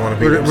God, I want to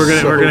be. We're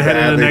gonna head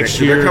into next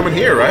year. They're coming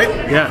here, right?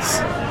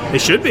 Yes, they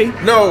should be.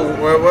 No,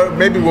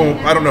 maybe we'll.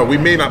 I don't know. We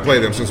may not play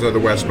them since they're the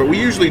West, but we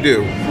usually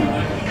do.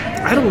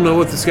 I don't know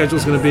what the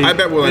schedule's going to be. I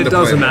bet we'll end up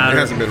playing. It doesn't matter. It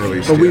hasn't been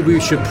released but yet.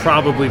 we should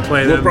probably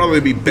play them. We'll probably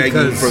be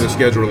begging for the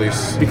schedule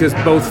release. Because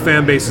both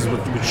fan bases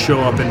would show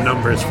up in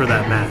numbers for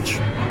that match.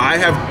 I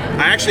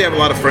actually have a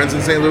lot of friends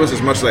in St. Louis.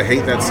 As much as I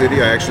hate that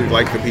city, I actually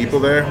like the people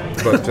there.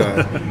 But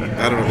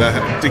I don't know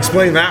to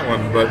explain that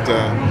one. But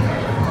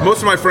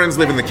most of my friends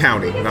live in the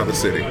county, not the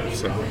city.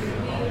 So.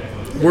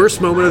 Worst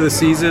moment of the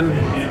season?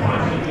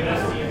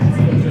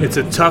 It's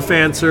a tough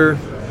answer.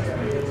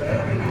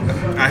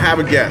 I have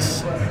a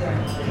guess.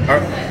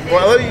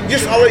 Well,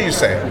 I'll let you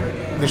say it.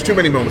 There's too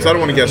many moments. I don't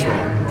want to guess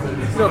wrong.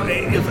 No,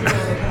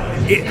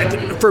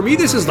 for me,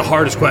 this is the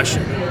hardest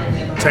question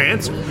to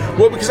answer.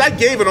 Well, because I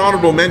gave an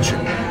honorable mention,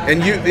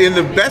 and you, in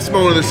the best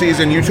moment of the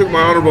season, you took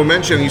my honorable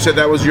mention and you said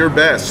that was your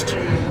best.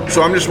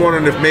 So I'm just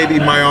wondering if maybe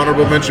my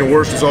honorable mention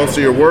worst is also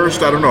your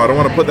worst. I don't know. I don't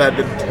want to put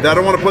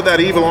that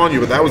evil on you,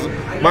 but that was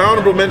my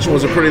honorable mention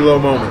was a pretty low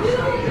moment.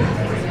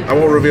 I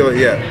won't reveal it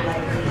yet.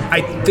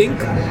 I think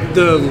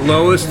the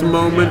lowest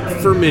moment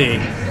for me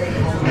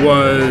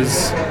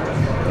was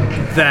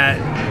that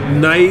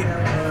night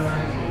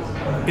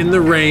in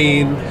the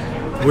rain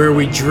where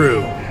we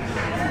drew,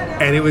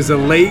 and it was a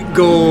late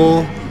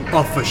goal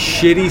off a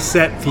shitty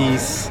set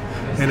piece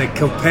and a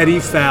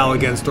Copetti foul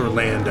against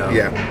Orlando.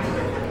 Yeah.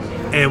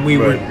 and we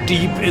were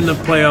deep in the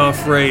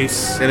playoff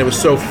race. And it was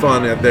so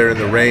fun out there in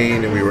the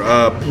rain, and we were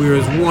up. We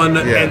were one,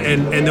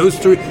 and those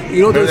three.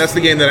 That's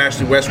the game that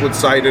Ashley Westwood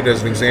cited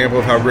as an example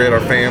of how great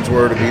our fans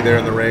were to be there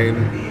in the rain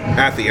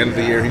at the end of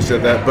the year. He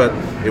said that, but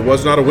it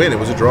was not a win; it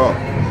was a draw,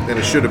 and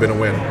it should have been a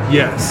win.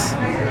 Yes,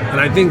 and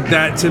I think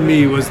that to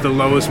me was the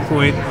lowest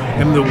point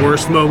and the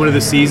worst moment of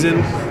the season,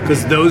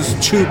 because those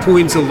 2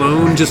 points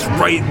alone, just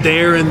right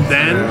there and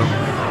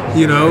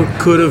then,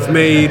 could have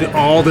made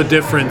all the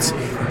difference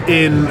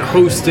in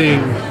hosting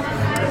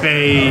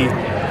a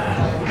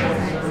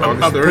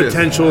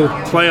potential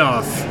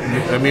playoff.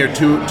 A mere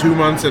two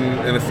months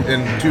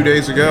and 2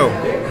 days ago.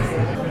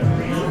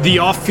 The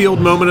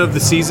off-field moment of the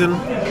season,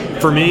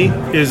 for me,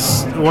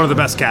 is one of the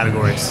best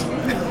categories.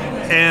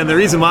 And the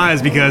reason why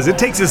is because it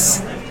takes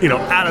us,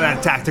 out of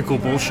that tactical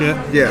bullshit.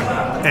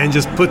 Yeah. And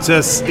just puts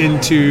us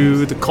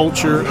into the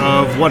culture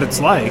of what it's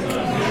like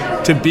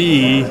to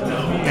be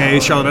a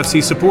Charlotte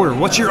FC supporter.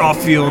 What's your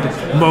off-field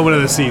moment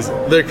of the season?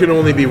 There can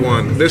only be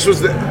one. This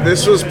was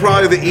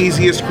probably the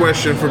easiest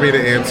question for me to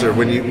answer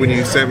when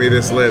you sent me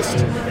this list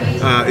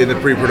in the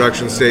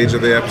pre-production stage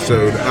of the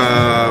episode.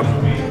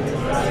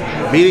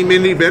 Meeting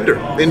Mindy Bender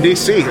in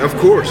DC, of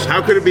course.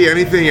 How could it be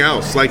anything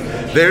else? Like,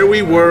 there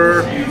we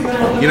were,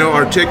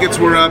 our tickets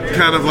were up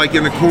kind of like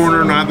in the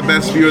corner, not the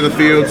best view of the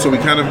field, so we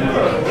kind of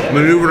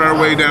maneuvered our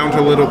way down to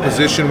a little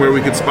position where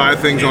we could spy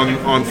things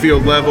on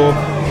field level.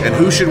 And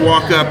who should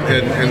walk up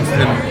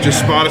and just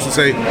spot us and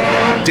say,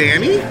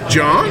 Danny?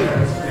 John?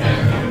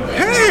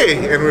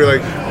 Hey! And we were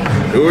like,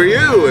 who are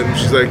you? And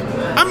she's like,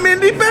 I'm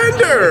Mindy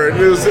Bender! And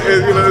it was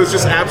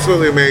just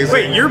absolutely amazing.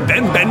 Wait, you're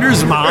Ben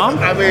Bender's mom?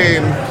 I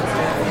mean,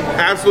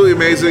 absolutely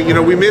amazing.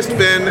 We missed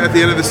Ben at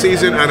the end of the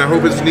season, and I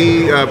hope his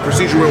knee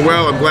procedure went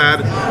well. I'm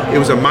glad it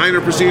was a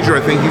minor procedure. I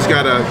think he's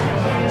got a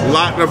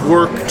lot of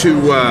work to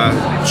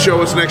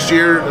show us next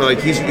year.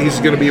 Like, he's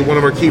going to be one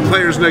of our key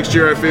players next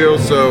year, I feel.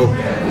 So,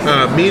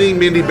 meeting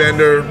Mindy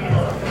Bender,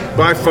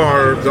 by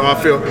far the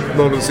off-field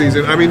moment of the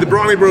season. I mean, the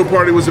Brawny Bro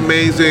party was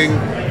amazing.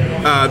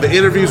 The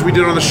interviews we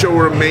did on the show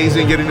were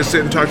amazing. Getting to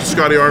sit and talk to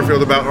Scotty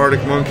Arfield about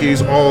Arctic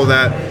Monkeys, all of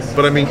that.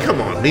 But I mean, come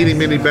on, meeting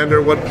Mindy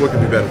Bender, what could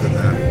be better than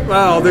that?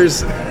 Well,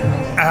 there's,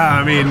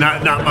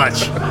 not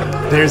much.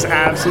 There's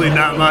absolutely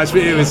not much.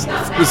 It was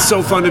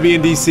so fun to be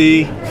in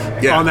DC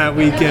on that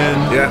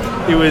weekend.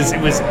 Yeah, it was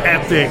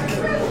epic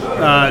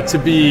to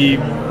be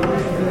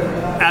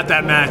at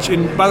that match.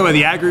 And by the way,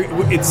 the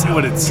it's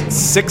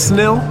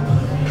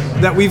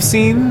 6-0 that we've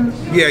seen.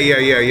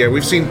 Yeah.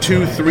 We've seen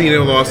 2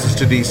 3-0 losses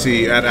to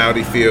DC at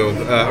Audi Field.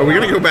 Are we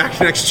going to go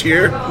back next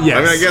year? Yes.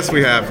 I mean, I guess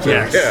we have to.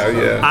 Yes.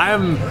 Yeah.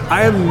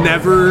 I am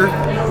never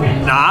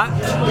not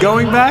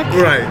going back.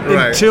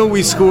 Right. Until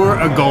we score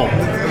a goal.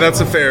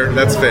 That's fair.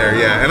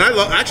 Yeah. And I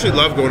actually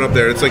love going up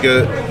there. It's like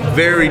a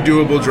very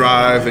doable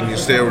drive, and you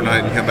stay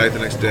overnight and you come back the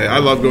next day. I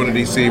love going to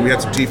DC. We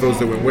had some TFOS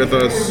that went with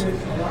us.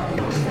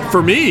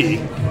 For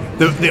me,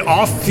 the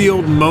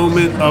off-field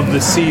moment of the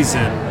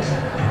season,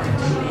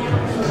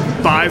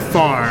 by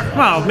far,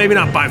 well, maybe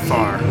not by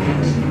far,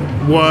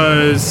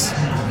 was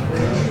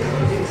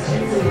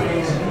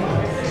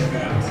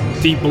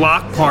the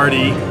block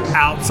party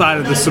outside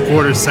of the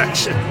supporters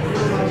section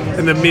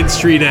in the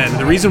mid-street end.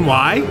 The reason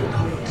why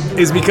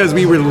is because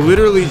we were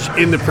literally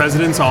in the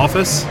president's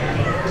office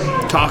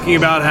talking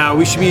about how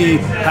we should be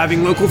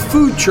having local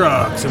food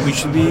trucks and we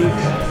should be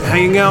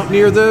hanging out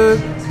near the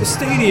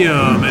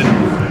stadium and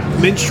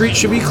Mint Street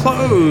should be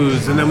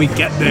closed. And then we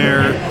get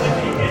there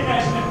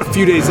a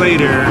few days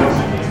later,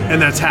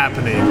 and that's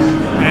happening.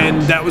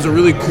 And that was a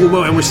really cool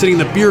moment. And we're sitting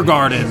in the beer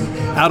garden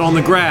out on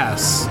the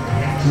grass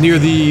near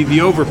the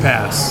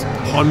overpass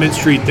on Mint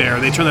Street there.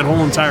 They turned that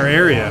whole entire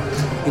area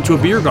into a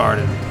beer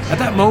garden. At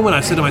that moment,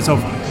 I said to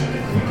myself,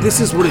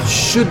 this is what it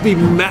should be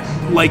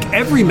like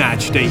every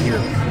match day here.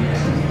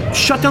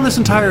 Shut down this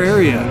entire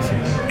area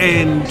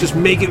and just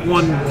make it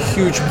one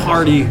huge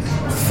party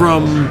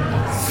from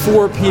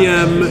 4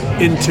 p.m.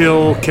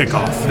 until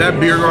kickoff. That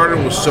beer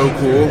garden was so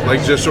cool,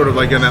 like just sort of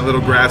like in that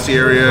little grassy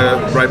area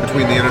right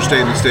between the interstate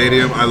and the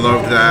stadium. I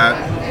loved that.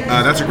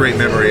 That's a great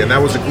memory, and that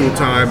was a cool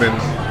time. And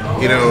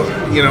you know,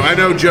 I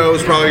know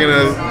Joe's probably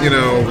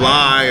gonna,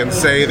 lie and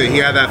say that he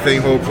had that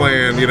thing whole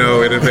planned, in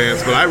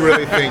advance. But I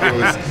really think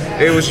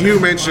it was you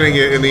mentioning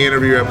it in the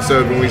interview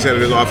episode when we said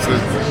at his offices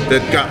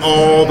that got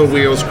all the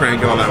wheels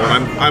cranking on that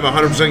one. I'm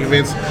 100%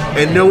 convinced,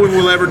 and no one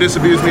will ever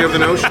disabuse me of the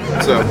notion.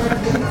 So.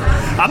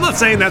 I'm not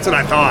saying that's what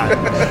I thought.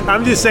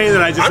 I'm just saying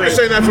that I'm just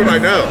saying that's what I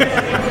know.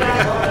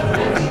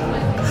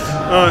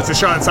 Oh, it's a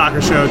Charlotte Soccer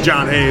Show.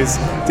 John Hayes,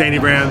 Danny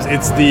Brams.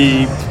 It's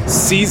the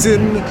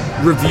season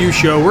review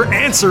show. We're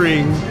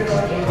answering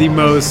the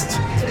most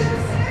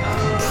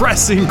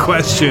pressing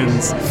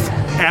questions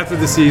after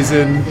the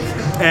season.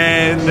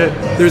 And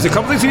there's a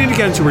couple things we need to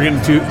get into. We're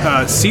getting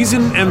to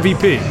season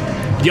MVP,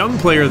 young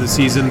player of the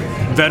season,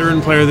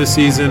 veteran player of the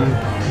season,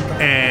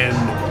 and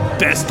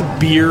best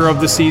beer of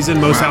the season,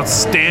 most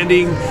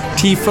outstanding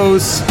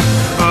TFOS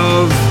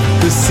of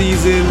the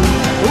season.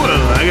 Whoa,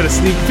 I got a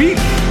sneak peek.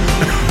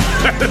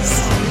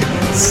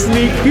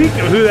 sneak peek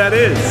of who that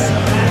is.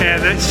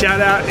 And that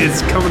shout out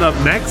is coming up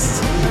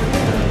next.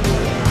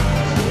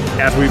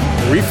 As we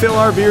refill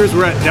our beers,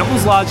 we're at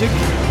Devil's Logic.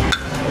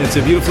 It's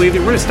a beautiful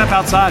evening. We're going to step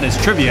outside as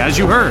trivia, as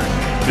you heard,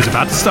 is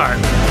about to start.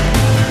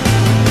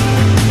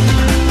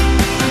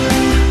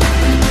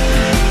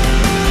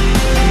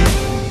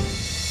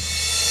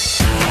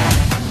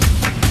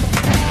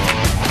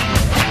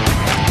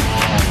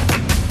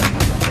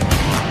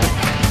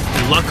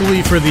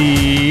 Luckily for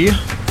the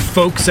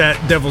folks at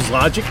Devil's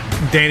Logic,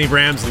 Danny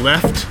Brams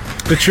left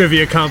the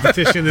trivia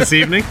competition this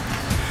evening,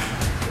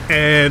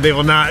 and they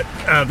will not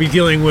be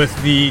dealing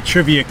with the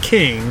Trivia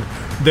King.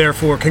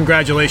 Therefore,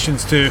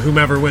 congratulations to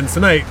whomever wins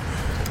tonight,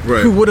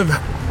 Right. who would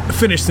have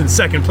finished in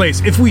second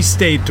place if we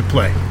stayed to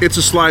play. It's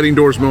a sliding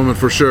doors moment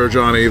for sure,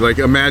 Johnny. Like,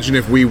 imagine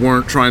if we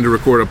weren't trying to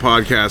record a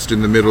podcast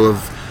in the middle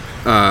of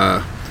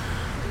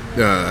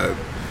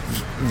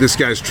this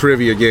guy's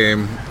trivia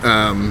game.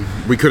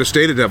 We could have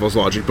stayed at Devil's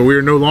Logic, but we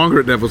are no longer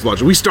at Devil's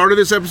Logic. We started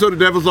this episode at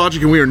Devil's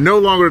Logic, and we are no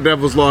longer at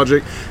Devil's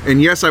Logic.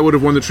 And yes, I would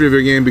have won the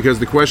trivia game because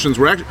the questions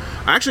were I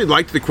actually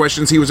liked the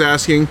questions he was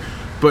asking,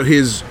 but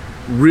his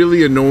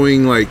really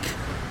annoying, like,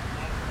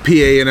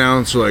 PA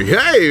announcer, like,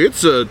 hey,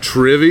 it's a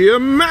trivia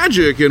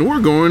magic, and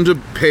we're going to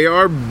pay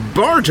our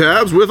bar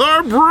tabs with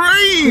our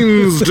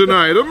brains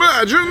tonight.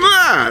 Imagine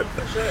that.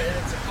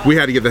 We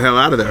had to get the hell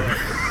out of there.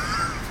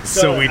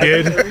 So we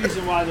did, and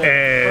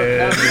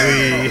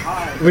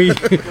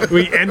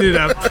we ended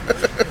up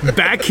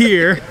back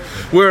here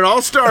Where it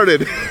all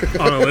started.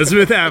 on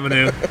Elizabeth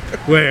Avenue,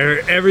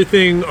 where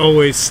everything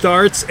always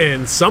starts,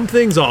 and some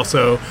things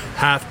also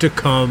have to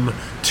come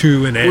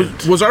to an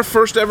end. Was our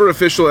first ever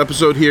official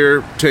episode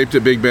here taped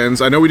at Big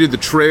Ben's? I know we did the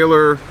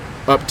trailer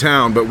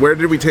uptown, but where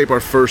did we tape our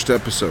first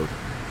episode?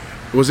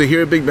 Was it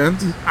here at Big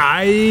Ben's?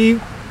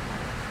 I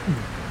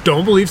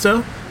don't believe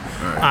so.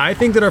 I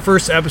think that our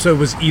first episode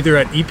was either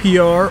at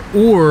EPR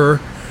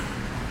or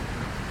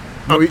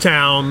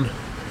uptown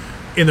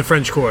in the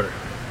French Quarter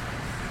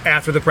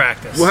after the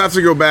practice. We'll have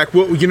to go back.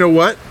 Well, you know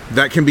what?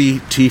 That can be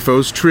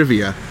TFOS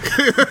trivia.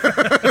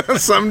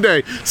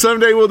 Someday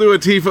we'll do a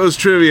TFOS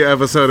trivia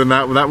episode, and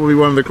that will be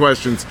one of the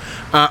questions.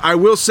 I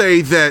will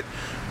say that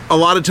a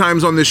lot of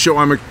times on this show,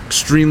 I'm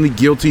extremely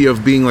guilty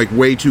of being like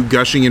way too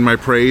gushing in my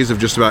praise of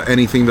just about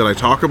anything that I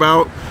talk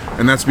about.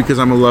 And that's because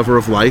I'm a lover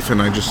of life,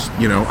 and I just,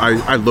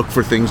 I look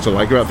for things to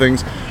like about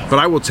things. But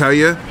I will tell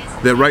you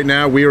that right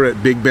now we are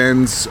at Big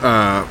Ben's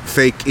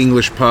fake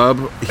English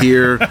pub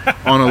here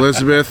on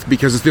Elizabeth,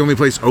 because it's the only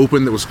place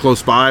open that was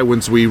close by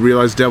once we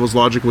realized Devil's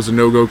Logic was a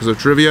no-go because of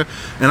trivia.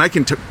 And I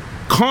can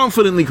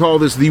confidently call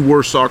this the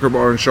worst soccer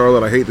bar in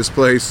Charlotte. I hate this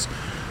place.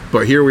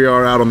 But here we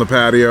are out on the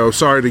patio.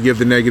 Sorry to give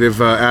the negative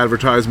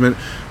advertisement.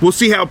 We'll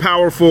see how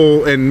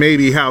powerful and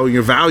maybe how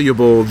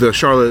valuable the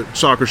Charlotte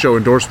Soccer Show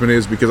endorsement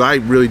is, because I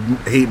really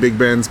hate Big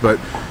Ben's, but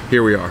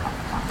here we are.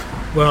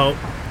 Well,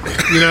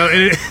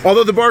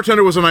 although the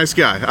bartender was a nice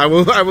guy, I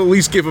will at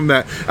least give him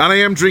that. And I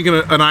am drinking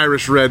an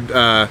Irish red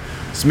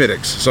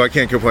Smittix, so I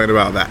can't complain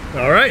about that.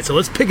 all right, so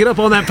let's pick it up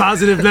on that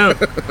positive note.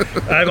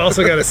 I've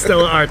also got a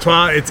Stella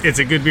Artois. It's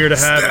a good beer to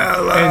have.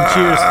 Stella! And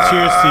cheers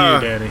to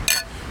you, Danny.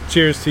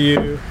 Cheers to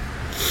you.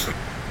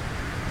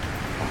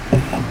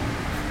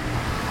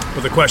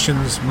 But the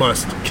questions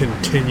must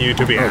continue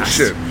to be asked.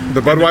 Oh shit!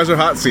 The Budweiser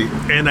hot seat.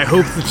 And I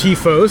hope the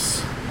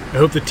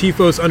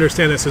TFOS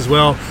understand this as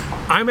well.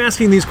 I'm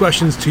asking these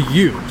questions to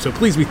you, so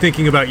please be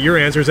thinking about your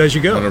answers as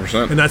you go.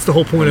 100%. And that's the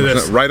whole point of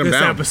this, Write them this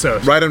down.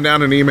 episode. Write them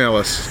down and email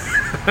us.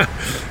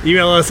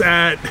 Email us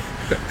at...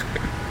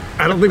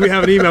 I don't think we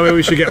have an email. Maybe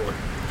we should get one.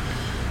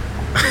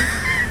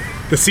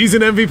 The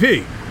season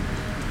MVP.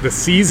 The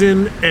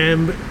season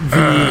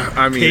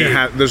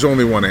MVP. There's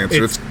only one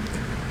answer.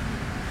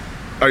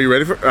 Are you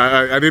ready for?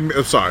 I didn't.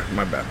 Oh, sorry,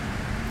 my bad.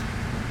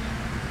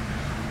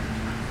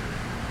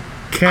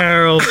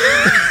 Carol.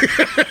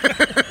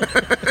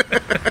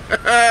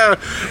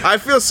 I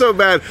feel so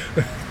bad.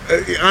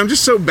 I'm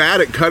just so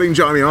bad at cutting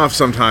Johnny off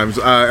sometimes,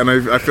 and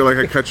I feel like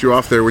I cut you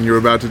off there when you were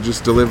about to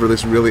just deliver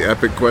this really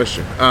epic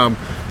question.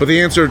 But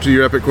the answer to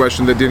your epic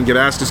question that didn't get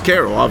asked is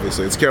Carol.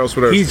 Obviously, it's Carol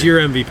Swiderski. He's your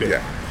MVP.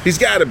 Yeah, he's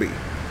got to be.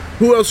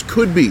 Who else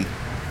could be?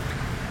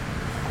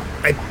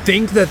 I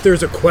think that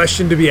there's a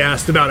question to be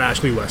asked about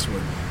Ashley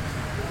Westwood.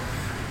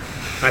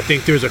 I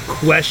think there's a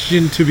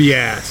question to be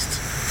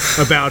asked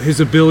about his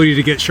ability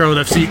to get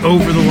Charlotte FC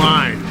over the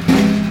line.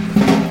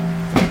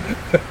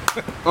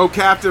 Oh,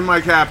 Captain,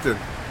 my Captain.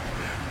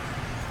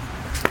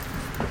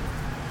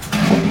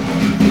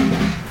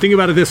 Think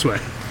about it this way.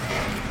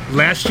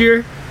 Last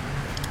year,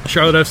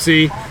 Charlotte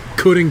FC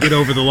couldn't get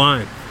over the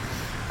line.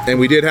 And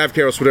we did have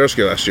Carol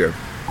Swiderski last year.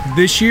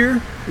 This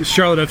year,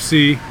 Charlotte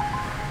FC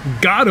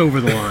got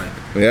over the line.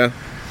 Yeah.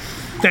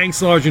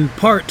 Thanks large in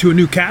part to a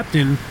new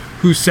captain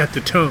who set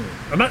the tone.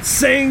 I'm not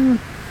saying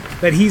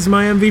that he's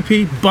my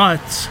MVP,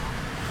 but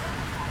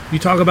you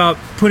talk about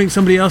putting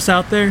somebody else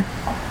out there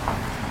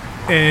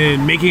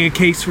and making a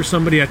case for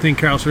somebody. I think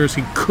Carol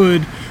Swiderski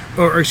could,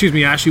 or excuse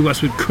me, Ashley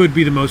Westwood could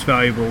be the most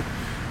valuable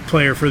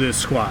player for this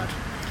squad.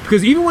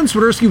 Because even when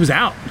Swiderski was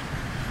out,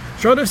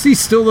 Charlotte FC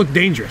still looked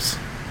dangerous.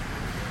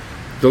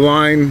 The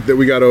line that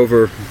we got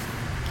over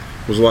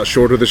was a lot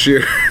shorter this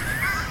year.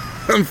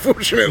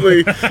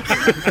 Unfortunately,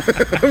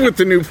 with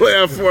the new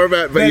playoff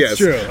format, but That's yes,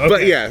 true. Okay.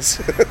 But yes,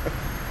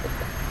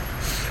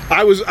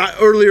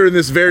 earlier in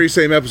this very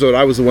same episode,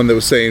 I was the one that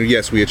was saying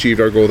yes, we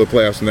achieved our goal of the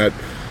playoffs, and that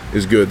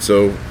is good.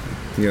 So,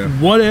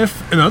 What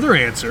if another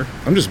answer?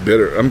 I'm just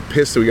bitter. I'm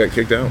pissed that we got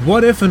kicked out.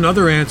 What if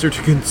another answer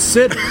to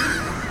consider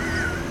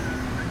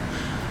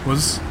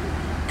was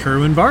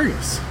Kerwin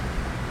Vargas?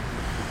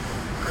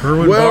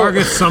 Kerwin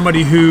Vargas,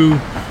 somebody who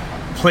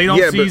played all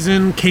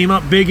season, came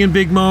up big in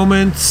big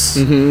moments,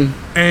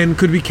 and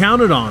could be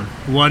counted on.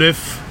 What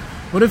if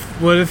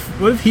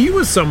he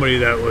was somebody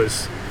that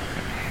was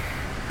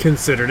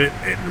considered it?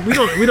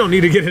 We don't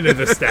need to get into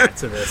the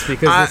stats of this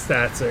because the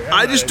stats are.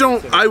 I just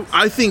don't.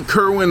 I think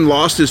Kerwin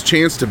lost his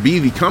chance to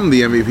become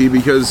the MVP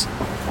because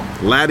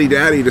Laddie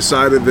Daddy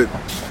decided that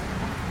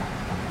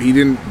he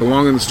didn't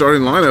belong in the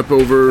starting lineup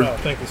over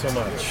thank you so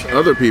much.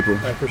 other people.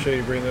 I appreciate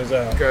you bringing those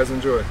out. You guys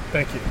enjoy.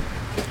 Thank you.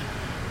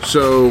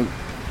 So,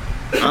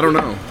 I don't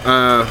know.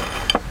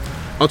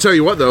 I'll tell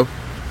you what, though.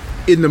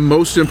 In the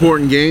most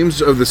important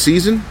games of the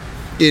season,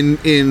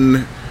 maybe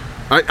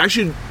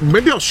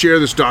I'll share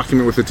this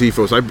document with the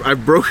TFOS.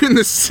 I've broken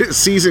this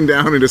season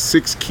down into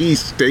 6 key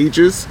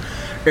stages,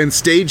 and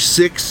stage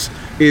 6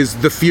 is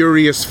the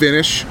furious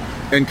finish,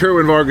 and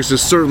Kerwin Vargas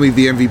is certainly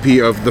the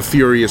MVP of the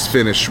furious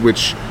finish,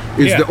 which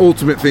is the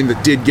ultimate thing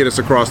that did get us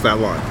across that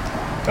line.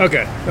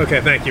 Okay,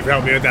 thank you for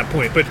helping me at that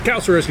point. But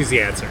Cal Swiderski's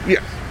the answer.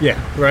 Yeah,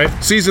 right?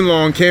 Season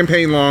long,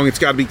 campaign long, it's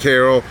got to be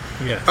Carroll.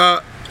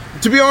 Yes.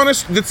 To be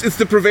honest, it's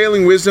the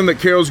prevailing wisdom that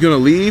Carroll's going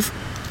to leave.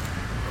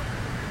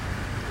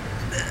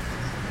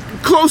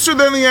 Closer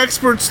than the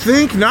experts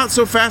think. Not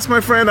so fast,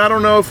 my friend. I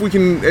don't know if we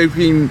can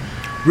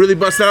really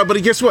bust that out.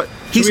 But guess what?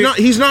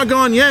 He's not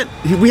gone yet.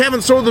 We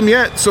haven't sold him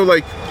yet.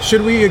 So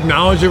should we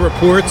acknowledge the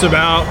reports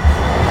about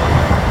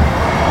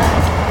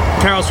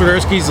Karol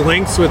Swiderski's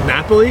links with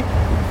Napoli?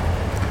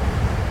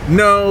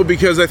 No,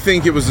 because I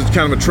think it was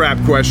kind of a trap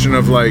question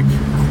of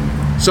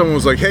someone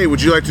was like, hey,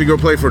 would you like to go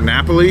play for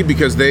Napoli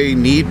because they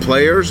need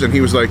players? And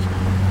he was like,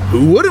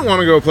 who wouldn't want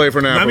to go play for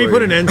Napoli? Let me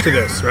put an end to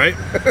this, right?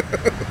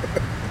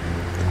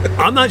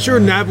 I'm not sure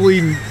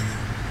Napoli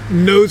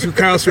knows who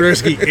Karol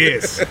Swiderski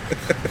is.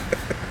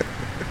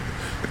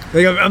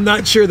 I'm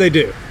not sure they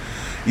do.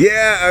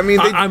 Yeah, I mean...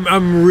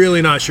 I'm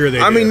really not sure they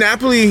do. I mean,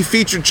 Napoli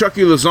featured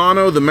Chucky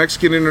Lozano, the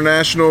Mexican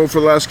international, for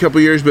the last couple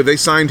of years, but they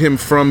signed him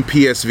from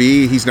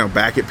PSV. He's now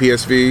back at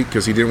PSV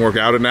because he didn't work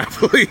out at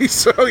Napoli.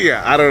 So,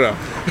 yeah, I don't know.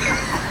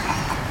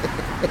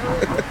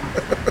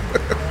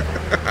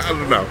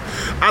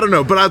 I don't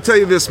know, but I'll tell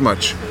you this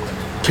much.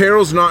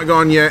 Carroll's not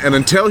gone yet, and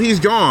until he's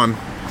gone,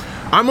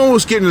 I'm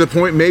almost getting to the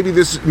point, maybe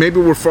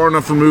we're far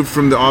enough removed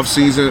from the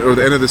off-season or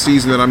the end of the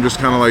season that I'm just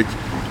kind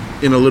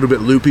of in a little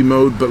bit loopy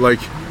mode, but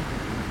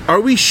are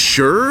we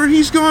sure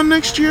he's gone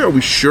next year? Are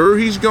we sure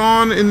he's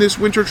gone in this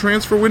winter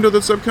transfer window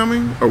that's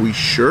upcoming? Are we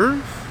sure?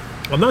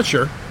 I'm not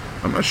sure.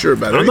 I'm not sure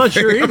about anything. I'm not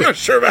sure either. I'm not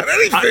sure about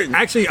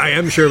anything. I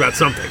am sure about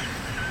something.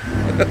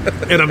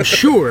 And I'm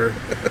sure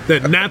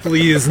that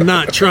Napoli is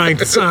not trying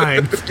to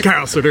sign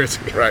Karol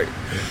Swiderski.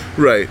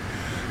 Right.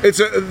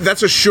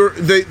 That's a sure.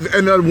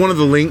 And one of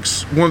the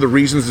links, one of the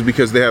reasons is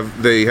because they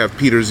have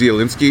Peter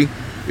Zielinski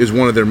is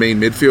one of their main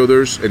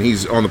midfielders, and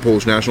he's on the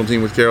Polish national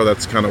team with Carroll.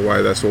 That's kind of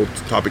why this whole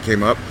topic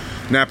came up.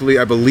 Napoli,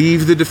 I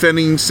believe, the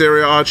defending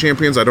Serie A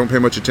champions. I don't pay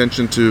much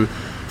attention to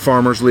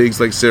farmers leagues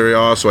like Serie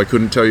A, so I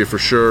couldn't tell you for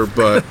sure,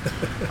 but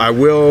I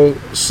will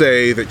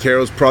say that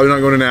Carroll's probably not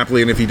going to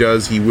Napoli, and if he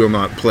does, he will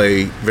not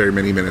play very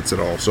many minutes at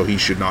all, so he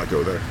should not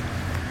go there.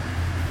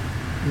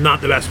 Not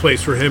the best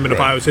place for him, and if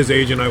I was his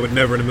agent, I would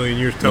never in a million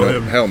years tell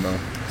him. Hell no.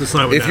 To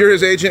sign with if Napoli. you're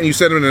his agent and you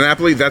send him to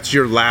Napoli, that's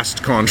your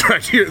last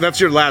contract. That's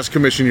your last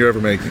commission you're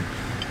ever making.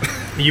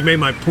 You made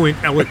my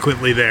point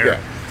eloquently there.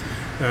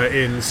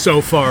 In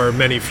so far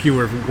many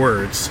fewer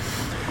words.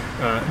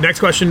 Next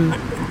question.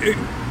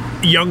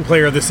 Young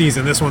player of the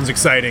season. This one's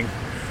exciting.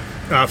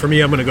 For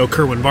me, I'm going to go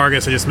Kerwin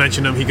Vargas. I just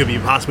mentioned him. He could be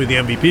possibly the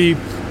MVP.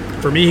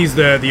 For me, he's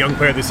the young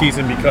player of the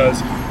season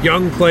because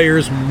young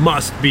players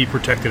must be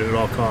protected at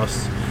all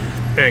costs.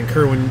 And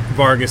Kerwin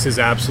Vargas is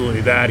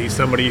absolutely that. He's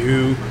somebody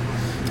who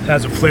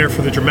has a flair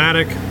for the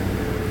dramatic,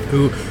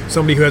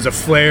 somebody who has a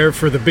flair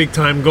for the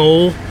big-time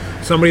goal,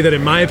 somebody that,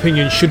 in my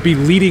opinion, should be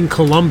leading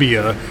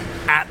Colombia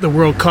at the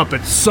World Cup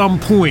at some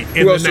point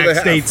in the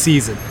next state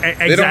season.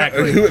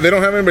 Exactly. They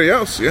don't have anybody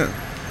else,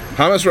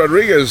 James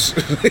Rodriguez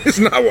is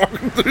not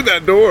walking through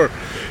that door.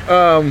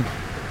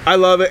 I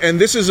love it, and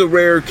this is a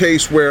rare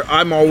case where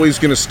I'm always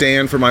going to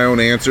stand for my own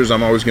answers.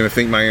 I'm always going to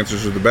think my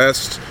answers are the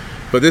best.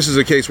 But this is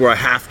a case where I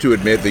have to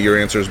admit that your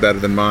answer is better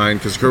than mine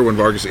because Kerwin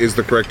Vargas is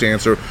the correct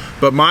answer.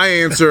 But my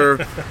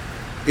answer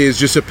is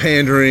just a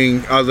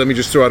pandering. Let me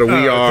just throw out a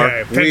we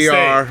are. Privet.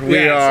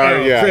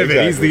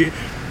 Yeah, He's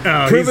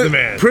he's the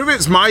man.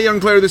 Privet's my young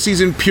player this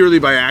season purely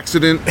by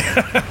accident.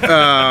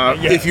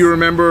 Yes. If you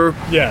remember,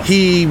 Yes.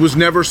 he was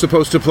never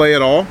supposed to play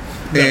at all,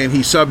 and he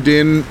subbed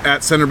in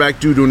at center back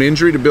due to an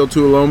injury to Bill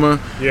Tuoloma,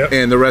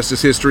 and the rest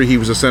is history. He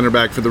was a center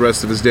back for the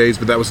rest of his days,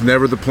 but that was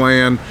never the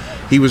plan.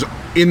 He was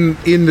in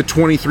the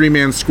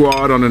 23-man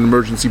squad on an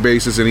emergency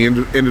basis, and he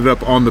ended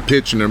up on the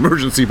pitch on an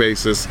emergency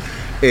basis.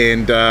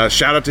 And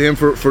shout out to him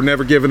for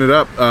never giving it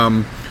up.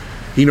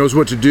 He knows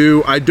what to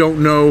do. I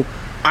don't know.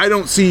 I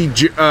don't see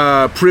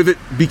Privet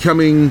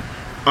becoming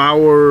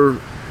our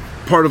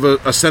part of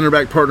a center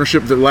back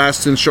partnership that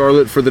lasts in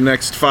Charlotte for the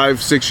next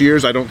 5-6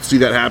 years. I don't see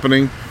that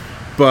happening.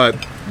 But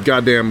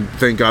goddamn,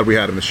 thank God we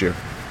had him this year.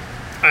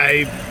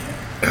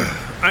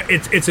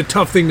 It's a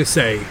tough thing to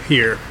say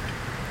here,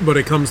 but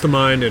it comes to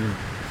mind, and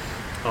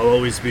I'll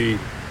always be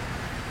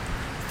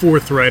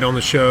forthright on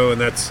the show,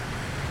 and that's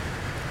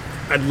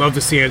I'd love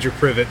to see Andrew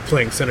Privet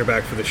playing center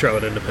back for the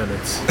Charlotte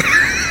Independents.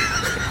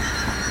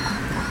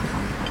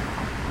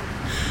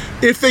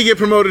 If they get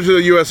promoted to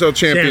the USL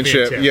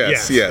Championship.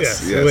 Yes.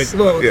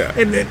 Well, yeah.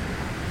 And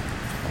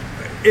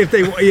if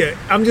they,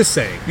 I'm just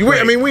saying.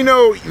 I mean, we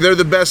know they're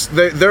the best.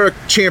 They're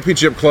a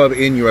championship club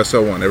in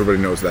USL 1. Everybody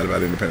knows that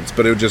about Independence.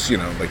 But it would just,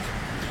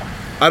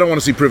 I don't want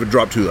to see Privet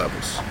drop 2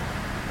 levels.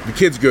 The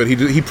kid's good.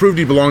 He proved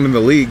he belonged in the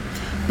league,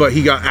 but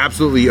he got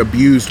absolutely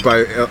abused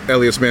by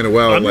Elias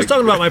Manuel. I'm just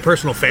talking about my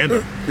personal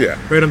fandom. Yeah.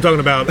 Right? I'm talking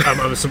about...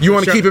 you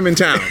want to keep him in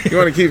town. You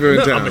want to keep him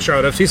in town. I'm a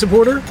Charlotte FC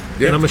supporter,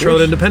 and I'm a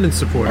Charlotte Independence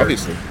supporter.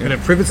 Obviously. Yeah. And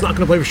if Privet's not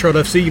going to play for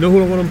Charlotte FC, you know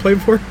who I want him to play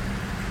for?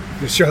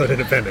 The Charlotte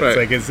Independence. Right.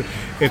 Like, it's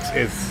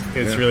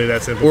really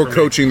that simple. Or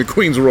coaching the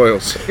Queens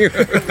Royals.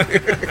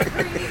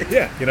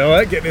 Yeah. You know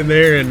what? Getting in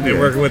there and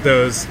working with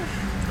those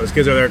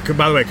kids over there.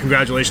 By the way,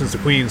 congratulations to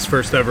Queens'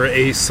 first ever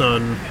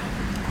A-Sun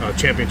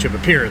championship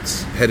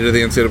appearance. Headed to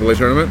the NCAA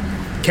tournament?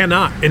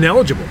 Cannot.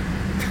 Ineligible.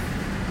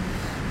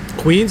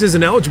 Queens is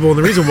ineligible, and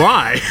the reason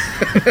why...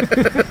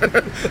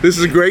 This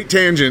is a great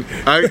tangent.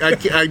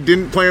 I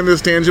didn't plan this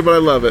tangent, but I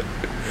love it.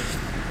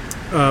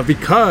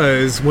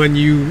 Because when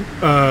you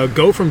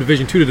go from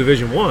Division 2 to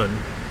Division 1,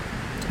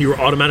 you are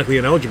automatically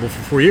ineligible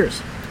for 4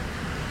 years.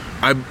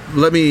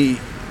 Let me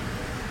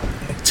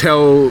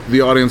tell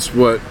the audience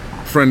what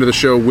friend of the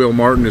show Will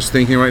Martin is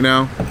thinking right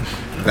now.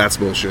 That's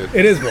bullshit.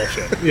 It is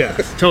bullshit. Yeah,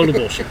 it's total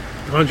bullshit.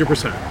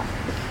 100%.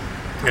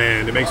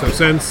 And it makes no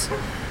sense.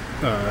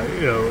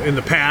 In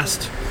the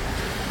past,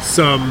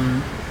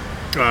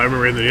 I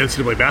remember in the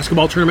NCAA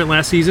basketball tournament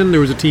last season,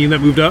 there was a team that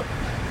moved up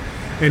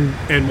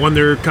and won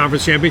their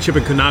conference championship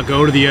and could not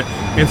go to the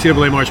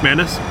NCAA March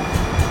Madness.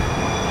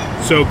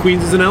 So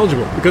Queens is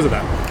ineligible because of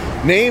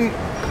that.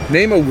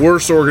 Name a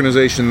worse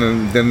organization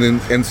than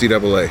the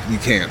NCAA. You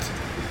can't.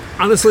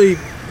 Honestly,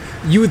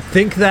 you would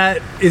think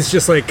that is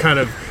just like kind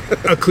of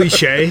a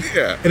cliche.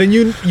 Yeah. And then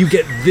you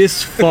get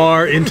this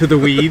far into the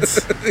weeds.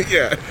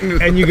 Yeah.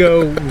 And you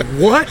go,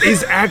 what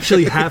is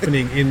actually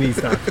happening in these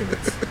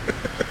documents?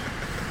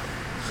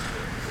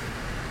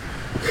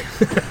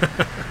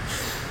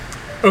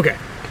 Okay.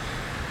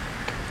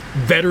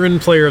 Veteran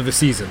player of the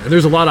season. And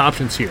there's a lot of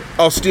options here.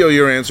 I'll steal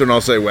your answer and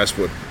I'll say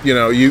Westwood.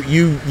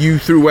 You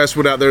threw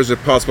Westwood out there as a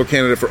possible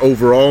candidate for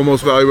overall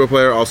most valuable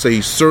player. I'll say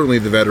he's certainly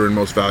the veteran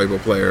most valuable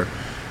player.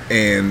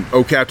 And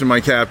Captain,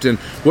 my captain.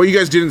 What you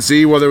guys didn't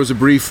see while there was a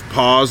brief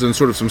pause and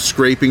sort of some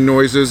scraping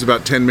noises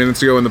about 10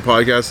 minutes ago in the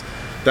podcast,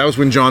 that was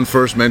when John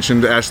first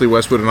mentioned Ashley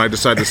Westwood, and I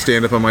decided to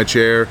stand up on my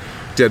chair,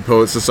 Dead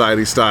Poet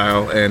Society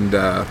style, and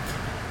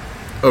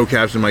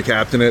Captain, my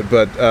captain it.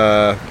 But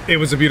it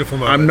was a beautiful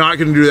moment. I'm not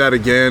going to do that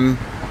again,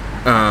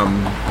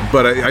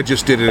 but I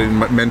just did it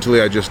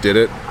mentally. I just did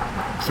it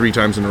 3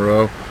 times in a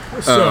row.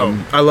 So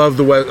I love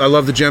the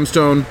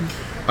gemstone.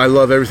 I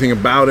love everything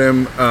about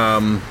him.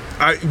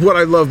 What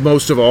I love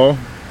most of all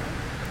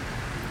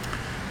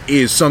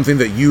is something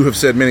that you have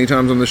said many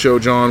times on the show,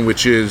 John,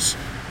 which is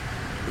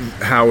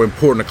how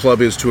important a club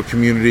is to a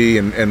community,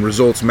 and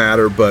results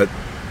matter, but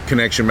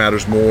connection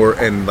matters more.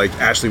 And like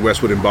Ashley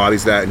Westwood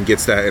embodies that and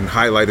gets that and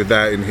highlighted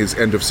that in his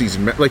end of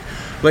season.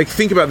 Like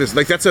think about this.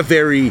 Like that's a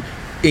very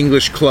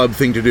English club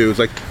thing to do. It's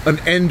like an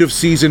end of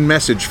season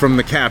message from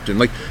the captain.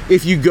 Like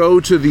if you go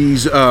to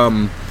these,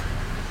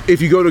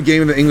 if you go to a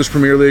game in the English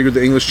Premier League or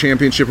the English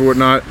Championship or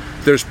whatnot,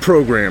 there's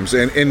programs,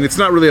 and it's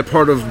not really a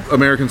part of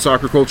American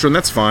soccer culture, and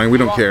that's fine, we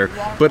don't care.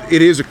 But it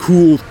is a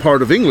cool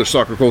part of English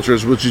soccer culture,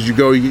 which is you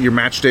get your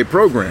match day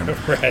program.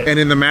 Right. And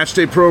in the match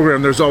day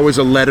program, there's always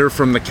a letter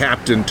from the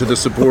captain to the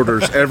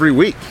supporters every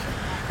week.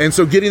 And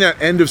so getting that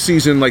end of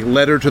season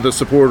letter to the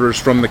supporters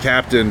from the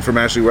captain, from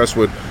Ashley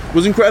Westwood,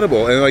 was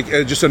incredible, and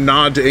just a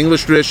nod to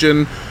English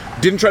tradition.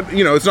 Didn't try,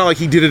 it's not like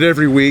he did it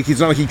every week. It's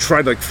not like he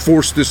tried to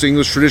force this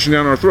English tradition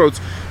down our throats.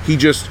 He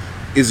just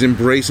is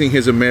embracing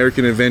his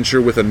American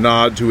adventure with a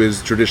nod to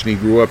his tradition he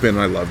grew up in, and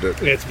I loved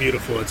it. It's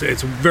beautiful.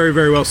 It's very,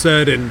 very well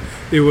said, and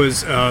it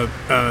was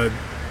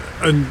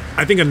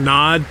I think, a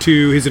nod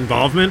to his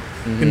involvement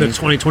in the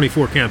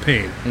 2024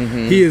 campaign.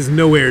 He is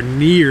nowhere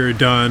near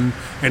done,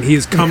 and he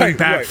is coming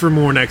back for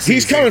more next season.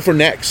 He's coming for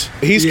next.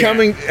 He's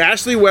coming.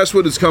 Ashley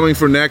Westwood is coming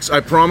for next. I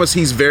promise.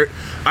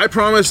 I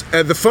promise.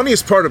 The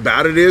funniest part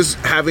about it is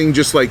having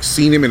just like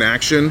seen him in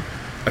action.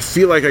 I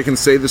feel like I can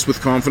say this with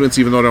confidence,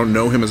 even though I don't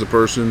know him as a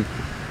person.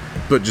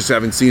 But just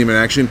having seen him in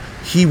action,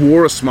 he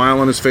wore a smile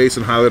on his face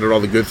and highlighted all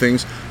the good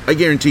things. I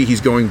guarantee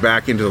he's going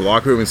back into the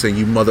locker room and saying,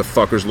 "You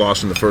motherfuckers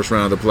lost in the first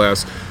round of the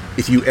playoffs.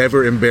 If you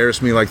ever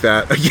embarrass me like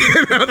that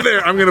again out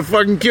there, I'm gonna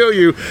fucking kill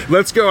you.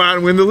 Let's go out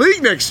and win the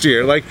league next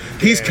year." Like,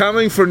 he's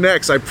coming for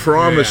next. I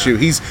promise you.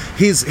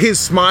 His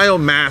smile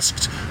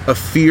masked a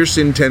fierce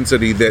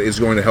intensity that is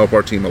going to help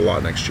our team a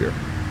lot next year.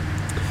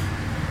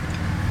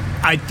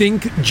 I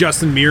think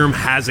Justin Meram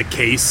has a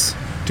case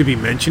to be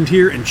mentioned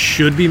here and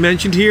should be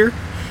mentioned here,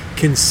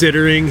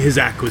 considering his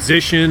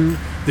acquisition,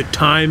 the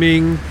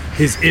timing,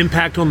 his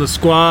impact on the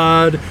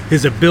squad,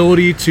 his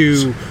ability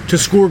to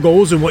score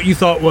goals in what you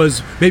thought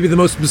was maybe the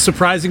most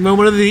surprising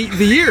moment of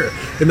the year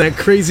in that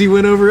crazy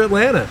win over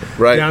Atlanta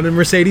down in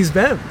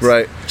Mercedes-Benz.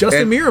 Right.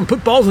 Justin Meram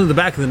put balls in the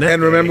back of the net.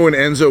 And remember when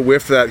Enzo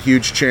whiffed that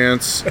huge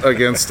chance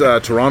against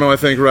Toronto, I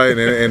think, right?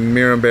 And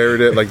Meram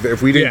buried it. Like,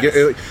 if we didn't get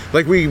it,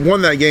 like, we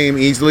won that game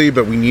easily,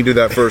 but we needed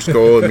that first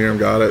goal, and Meram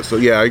got it. So,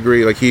 yeah, I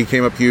agree. Like, he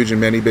came up huge in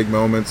many big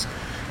moments.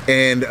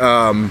 And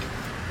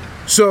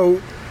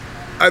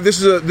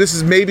this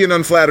is maybe an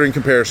unflattering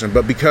comparison,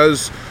 but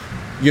because,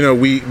 you know,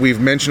 we've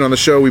mentioned on the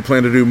show we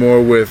plan to do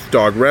more with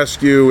dog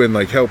rescue and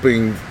like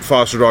helping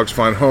foster dogs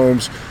find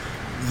homes.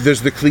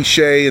 There's the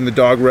cliche in the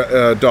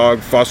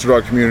dog foster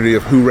dog community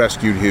of who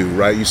rescued who,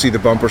 right? You see the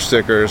bumper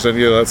stickers, and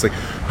it's like,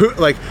 who,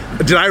 like,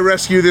 did I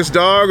rescue this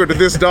dog or did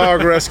this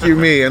dog rescue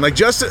me? And like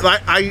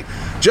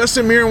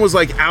Justin Meram was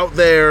like out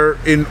there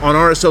on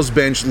RSL's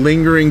bench,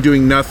 lingering,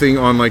 doing nothing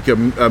on like a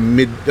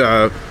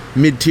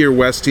mid-tier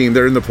West team.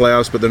 They're in the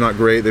playoffs, but they're not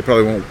great. They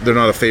probably won't. They're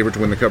not a favorite to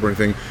win the cup or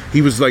anything.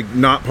 He was like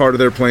not part of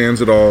their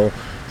plans at all.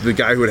 The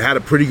guy who had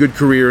a pretty good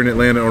career in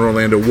Atlanta or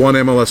Orlando, won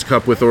MLS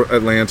Cup with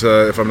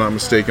Atlanta, if I'm not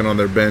mistaken, on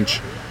their bench,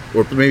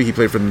 or maybe he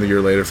played for them the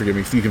year later. Forgive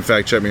me. You can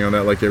fact check me on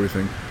that, like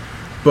everything.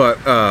 But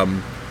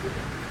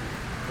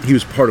he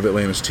was part of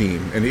Atlanta's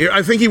team, and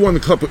I think he won the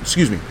cup.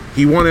 Excuse me.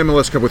 He won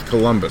MLS Cup with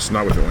Columbus,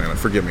 not with Atlanta.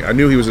 Forgive me. I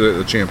knew he was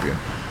a champion.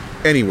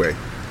 Anyway,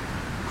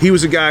 he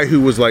was a guy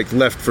who was like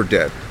left for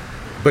dead.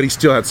 But he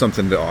still had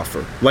something to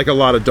offer. Like a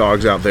lot of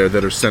dogs out there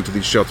that are sent to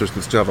these shelters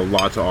that still have a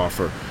lot to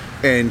offer.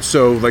 And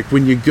so, like,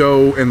 when you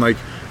go and, like,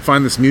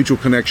 find this mutual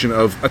connection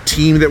of a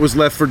team that was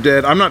left for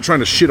dead. I'm not trying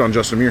to shit on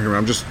Justin Meram here.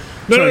 I'm just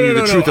telling you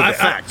the truth of the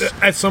facts.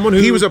 As someone who...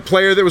 He was a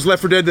player that was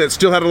left for dead that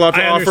still had a lot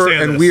to offer,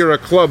 and we are a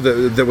club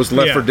that was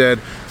left for dead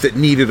that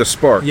needed a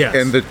spark. Yes.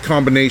 And the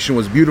combination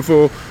was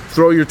beautiful.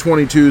 Throw your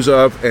 22s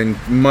up, and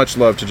much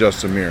love to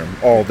Justin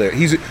Meram all day.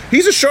 He's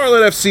a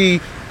Charlotte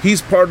FC.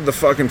 He's part of the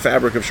fucking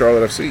fabric of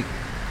Charlotte FC.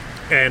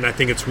 And I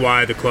think it's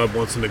why the club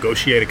wants to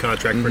negotiate a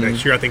contract for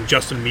next year. I think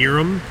Justin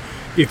Meram,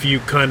 if you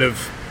kind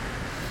of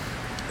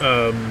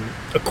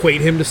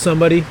equate him to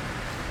somebody,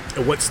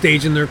 at what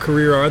stage in their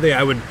career are they?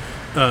 I would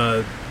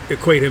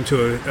equate him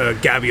to a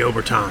Gabby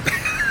Oberton.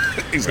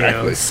 Exactly.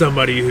 You know,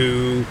 somebody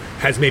who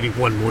has maybe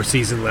one more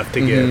season left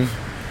to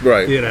give.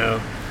 Right. You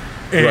know,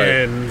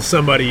 and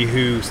somebody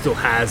who still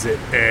has it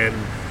and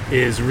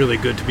is really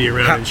good to be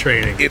around in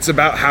training. It's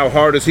about how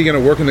hard is he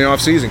going to work in the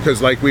offseason,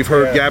 because like we've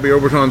heard Gabby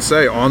Oberton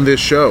say on this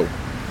show,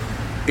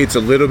 it's a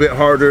little bit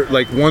harder.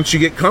 Like, once you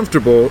get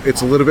comfortable,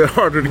 it's a little bit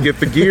harder to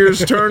get the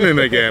gears turning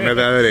again at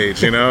that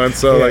age, you know? And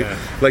so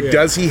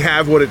does he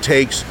have what it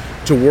takes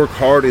to work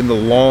hard in the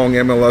long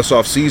MLS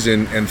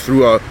offseason and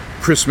through a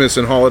Christmas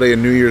and holiday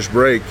and New Year's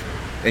break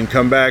and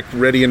come back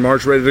ready in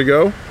March, ready to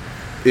go?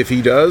 If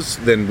he does,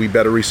 then we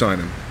better re-sign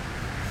him.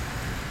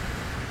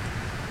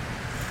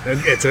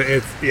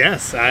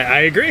 Yes, I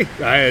agree.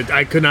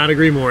 I could not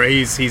agree more.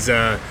 I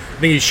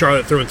think he's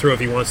Charlotte through and through if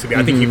he wants to be.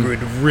 I think he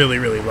would really,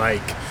 really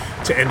like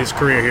to end his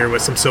career here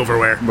with some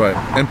silverware. Right,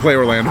 and play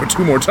Orlando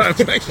 2 more times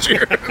next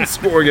year and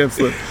score against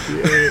them.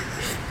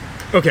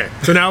 Okay,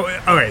 so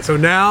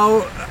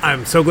now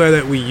I'm so glad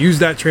that we used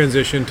that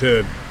transition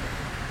to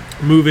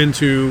move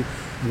into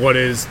what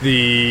is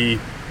the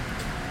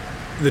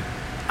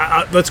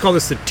let's call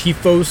this the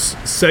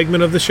TFOS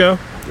segment of the show.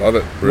 Love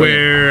it. Brilliant.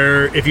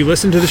 Where if you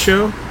listen to the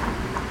show,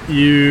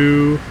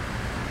 you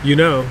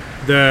know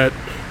that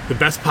the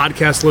best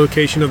podcast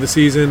location of the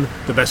season,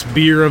 the best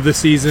beer of the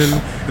season,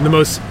 and the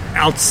most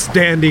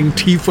outstanding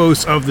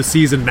TFOS of the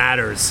season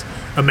matters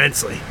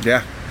immensely.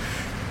 Yeah.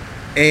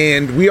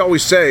 And we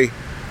always say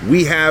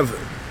we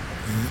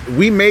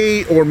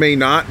may or may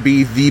not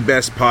be the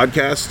best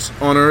podcasts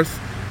on earth,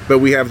 but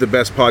we have the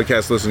best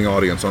podcast listening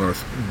audience on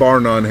earth. Bar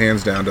none,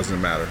 hands down,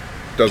 doesn't matter.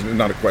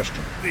 Not a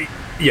question.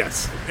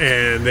 Yes,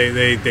 and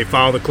they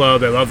follow the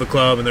club, they love the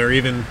club, and they're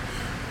even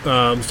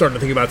starting to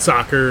think about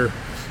soccer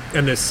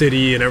and the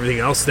city and everything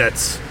else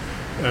that's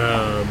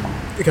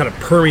kind of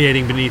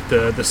permeating beneath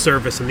the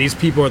surface. And these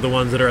people are the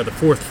ones that are at the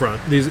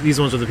forefront. These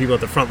ones are the people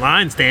at the front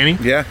lines, Danny.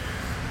 Yeah.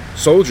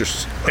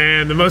 Soldiers.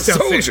 And the most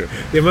Soldier.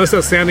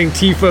 outstanding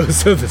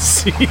TFOS of the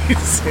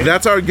season.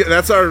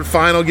 That's our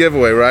final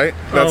giveaway, right?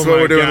 That's what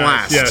we're doing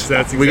last. Yes,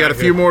 that's exactly. We got a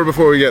few more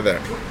before we get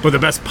there. But the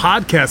best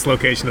podcast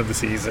location of the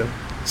season.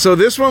 So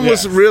this one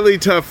was really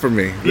tough for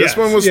me. This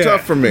one was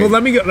tough for me. Well,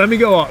 let me go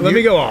off. Let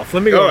me go off.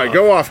 All right,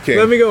 go off, King.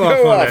 Let me go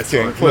off on this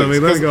King, one. please.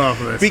 Let me go off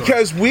on this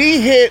because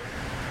we hit.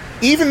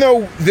 Even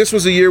though this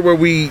was a year where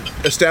we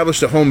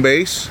established a home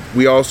base,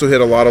 we also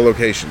hit a lot of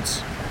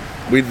locations.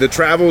 The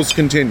travels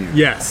continued.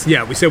 Yes,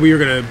 yeah. We said we were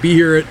going to be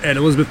here at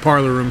Elizabeth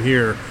Parlor Room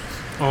here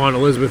on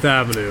Elizabeth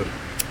Avenue,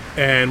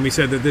 and we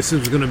said that this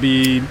was going to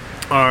be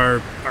our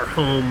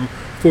home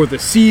for the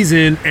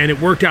season, and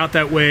it worked out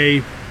that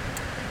way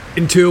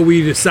until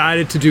we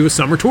decided to do a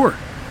summer tour.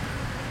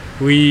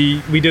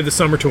 We did the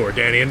summer tour,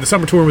 Danny, and the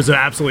summer tour was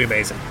absolutely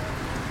amazing.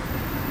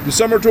 The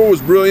summer tour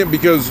was brilliant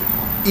because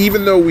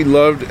even though we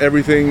loved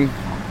everything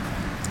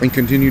and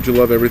continue to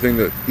love everything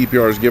that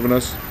EPR has given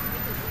us,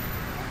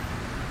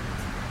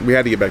 we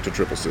had to get back to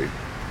Triple C.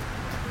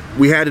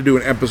 We had to do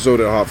an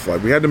episode at Hot Fly.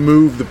 We had to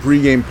move the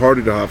pregame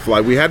party to Hot Fly.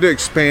 We had to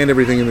expand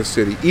everything in the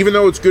city. Even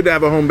though it's good to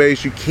have a home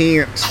base, you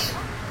can't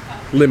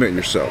limit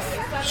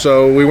yourself.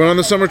 So we went on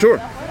the summer tour.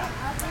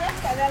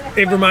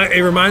 It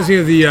reminds me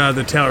of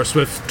the Taylor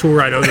Swift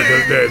tour. I know that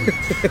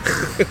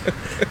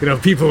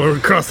people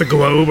across the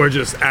globe are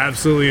just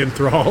absolutely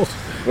enthralled.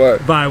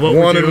 What? By what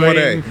one we're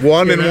doing.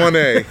 One and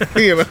 1A. I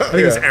think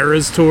it's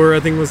Era's Tour,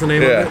 I think was the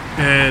name of it.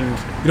 And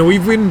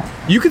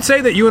you could say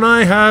that you and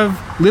I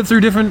have lived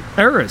through different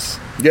eras.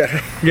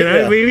 Yeah.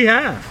 We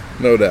have.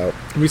 No doubt.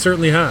 We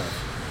certainly have.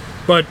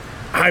 But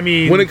I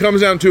mean, when it comes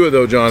down to it,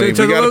 though, Johnny, we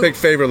got to pick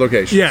favorite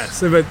locations.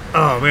 Yes, but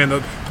oh man,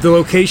 the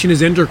location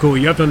is integral.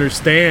 You have to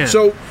understand.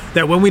 So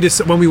that when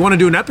we want to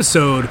do an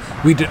episode,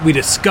 we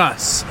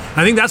discuss.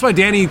 I think that's why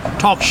Danny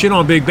talked shit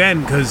on Big Ben,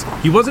 because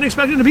he wasn't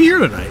expecting to be here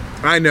tonight.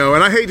 I know,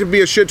 and I hate to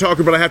be a shit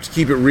talker, but I have to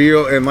keep it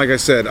real. And like I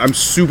said, I'm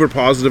super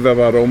positive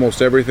about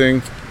almost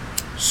everything.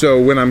 So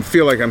when I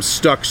feel like I'm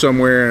stuck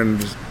somewhere in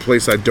a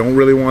place I don't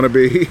really want to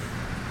be,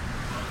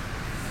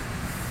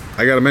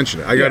 I got to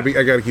mention it. I got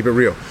to keep it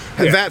real.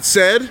 Yeah. That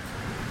said,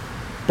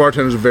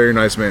 bartender's a very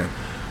nice man.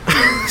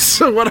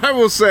 So what I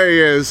will say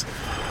is,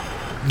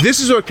 this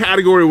is a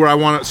category where I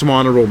want some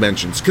honorable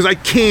mentions, because I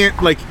can't,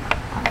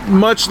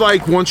 much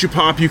like once you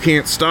pop, you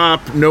can't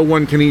stop. No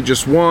one can eat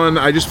just one.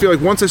 I just feel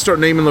like once I start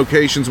naming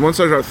locations, once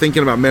I start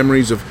thinking about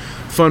memories of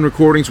fun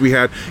recordings we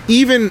had,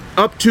 even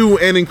up to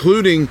and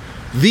including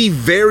the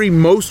very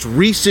most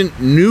recent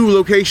new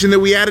location that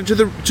we added to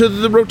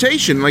the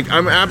rotation.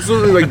 I'm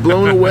absolutely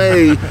blown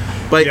away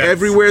by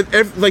everywhere.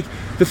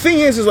 The thing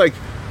is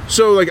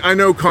I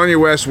know Kanye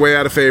West, way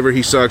out of favor.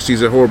 He sucks.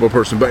 He's a horrible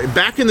person. But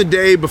back in the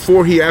day,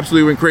 before he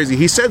absolutely went crazy,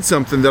 he said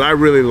something that I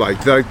really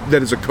liked,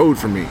 that is a code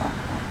for me.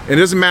 And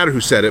it doesn't matter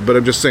who said it, but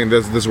I'm just saying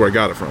this is where I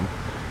got it from.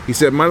 He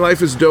said, "My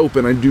life is dope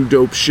and I do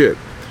dope shit."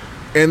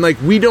 And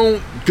we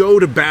don't go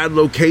to bad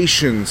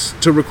locations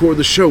to record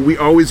the show. We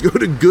always go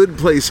to good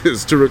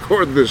places to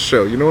record this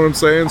show. You know what I'm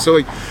saying?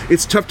 So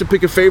it's tough to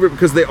pick a favorite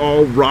because they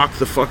all rock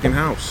the fucking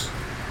house.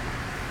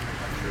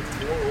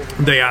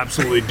 They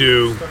absolutely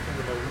do.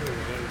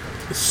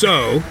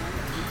 So,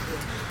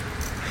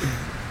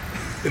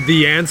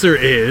 the answer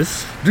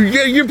is...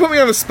 You put me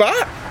on the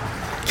spot?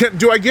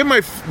 Do I give my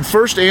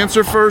first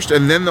answer first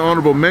and then the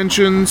honorable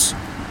mentions?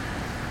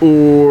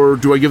 Or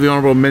do I give the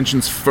honorable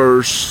mentions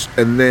first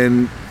and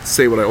then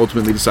say what I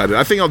ultimately decided?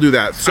 I think I'll do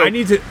that. So I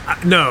need to...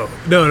 No.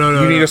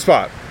 You need a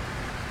spot.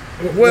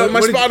 Well,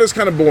 my spot is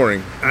kind of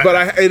boring,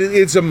 but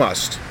it's a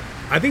must.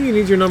 I think you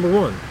need your number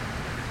one.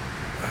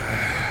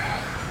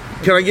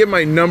 Can I give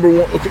my number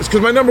one?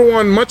 Because my number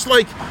one, much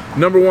like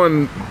number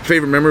one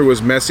favorite memory was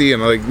Messi,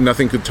 and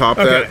nothing could top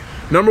that.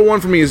 Number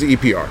one for me is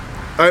EPR.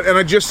 And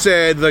I just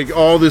said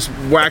all this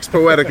wax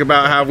poetic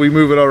about how we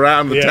move it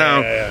around the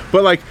town. Yeah.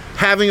 But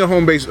having a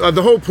home base,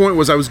 the whole point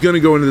was I was going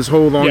to go into this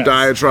whole long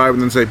diatribe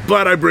and then say,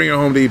 but I bring it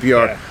home to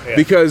EPR. Yeah.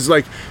 Because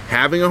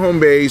having a home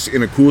base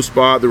in a cool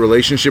spot, the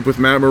relationship with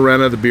Matt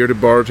Morena, the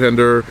bearded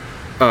bartender,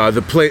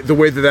 the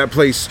way that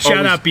place.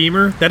 Shout out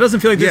Beamer. That doesn't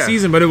feel like this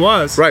season, but it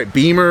was. Right.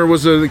 Beamer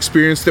was an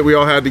experience that we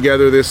all had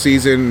together this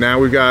season. Now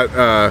we've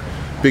got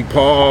Big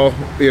Paul,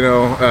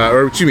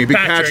 or excuse me, Big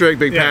Patrick.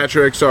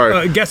 Patrick,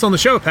 sorry. Guest on the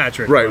show,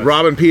 Patrick. Right.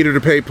 Robbing Peter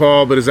to pay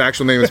Paul, but his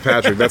actual name is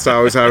Patrick. That's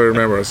always how I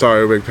remember it.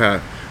 Sorry, Big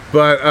Pat.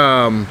 But,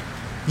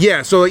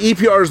 so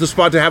EPR is the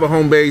spot to have a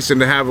home base and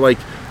to have,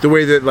 the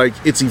way that,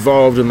 it's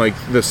evolved and,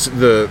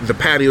 the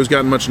patio's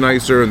gotten much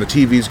nicer and the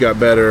TV's got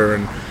better,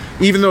 and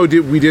even though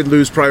we did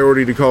lose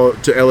priority to call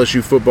it to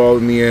LSU football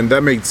in the end,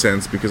 that made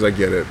sense because I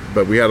get it.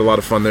 But we had a lot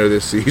of fun there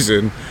this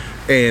season,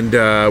 and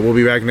we'll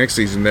be back next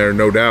season there,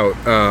 no doubt.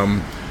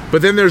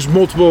 But then there's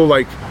multiple,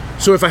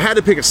 so if I had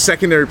to pick a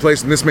secondary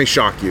place, and this may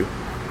shock you,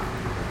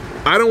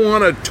 I don't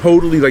want to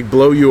totally,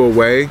 blow you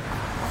away,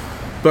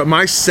 but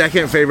my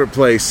second favorite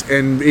place,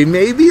 and it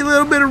may be a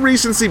little bit of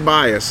recency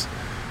bias,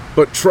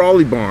 but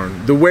Trolley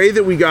Barn, the way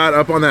that we got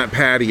up on that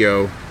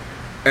patio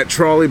at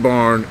Trolley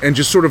Barn and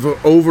just sort of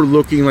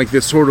overlooking like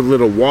this sort of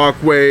little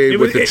walkway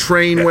with the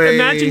trainway.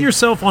 Imagine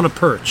yourself on a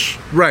perch.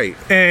 Right.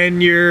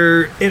 And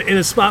you're in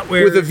a spot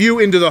where... with a view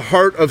into the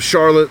heart of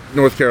Charlotte,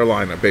 North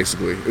Carolina,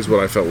 basically, is what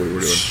I felt we were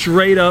doing.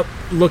 Straight up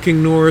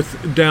looking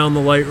north down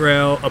the light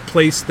rail, a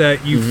place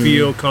that you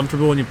feel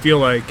comfortable and you feel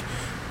like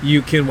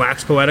you can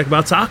wax poetic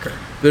about soccer.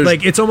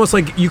 Like, it's almost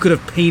like you could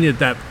have painted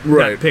that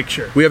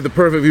picture. We have the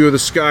perfect view of the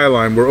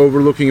skyline. We're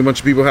overlooking a bunch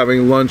of people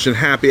having lunch and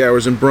happy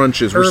hours and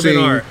brunches. Urban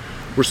art.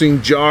 We're seeing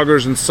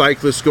joggers and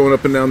cyclists going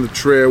up and down the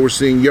trail. We're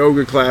seeing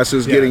yoga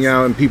classes getting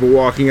out and people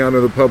walking out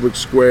of the public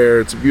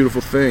square. It's a beautiful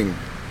thing.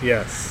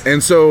 Yes.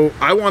 And so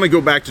I want to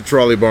go back to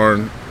Trolley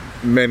Barn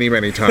many,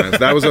 many times.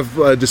 That was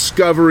a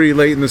discovery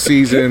late in the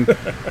season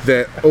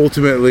that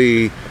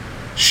ultimately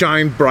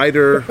shined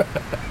brighter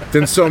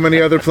than so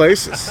many other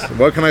places.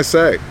 What can I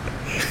say?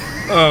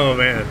 Oh,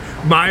 man.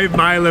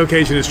 My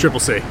location is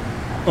Triple C.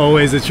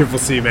 Always a Triple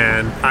C,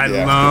 man. I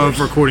love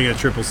recording at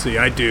Triple C.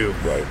 I do.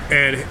 Right.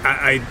 And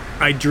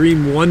I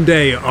dream one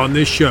day on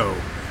this show,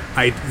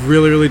 I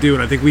really, really do,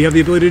 and I think we have the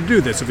ability to do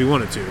this if we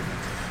wanted to,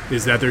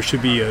 is that there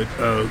should be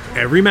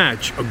every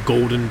match a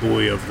golden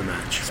boy of the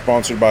match.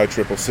 Sponsored by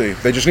Triple C.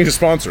 They just need to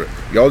sponsor it.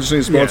 Y'all just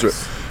need to sponsor it.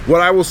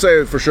 What I will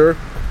say for sure,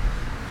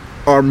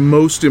 our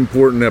most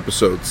important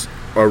episodes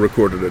are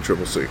recorded at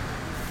Triple C.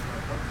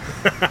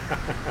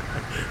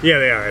 Yeah,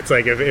 they are. It's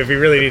like if we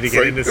really need to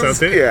get into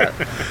something. Yeah.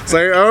 It's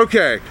like,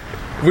 okay,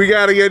 we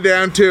got to get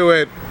down to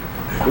it.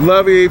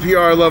 Love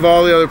APR, love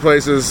all the other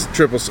places.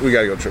 Triple C, we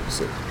got to go Triple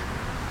C.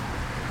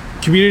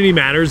 Community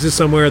Matters is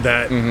somewhere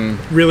that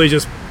really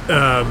just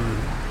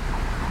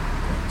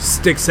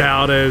sticks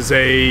out as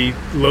a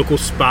local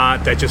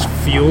spot that just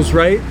feels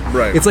right.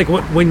 Right. It's like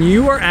when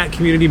you are at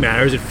Community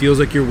Matters, it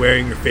feels like you're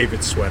wearing your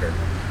favorite sweater.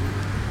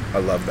 I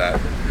love that.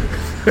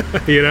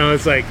 You know,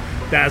 it's like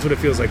that's what it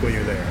feels like when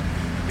you're there.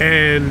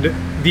 And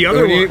the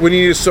other when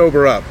you need to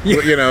sober up,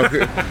 you know,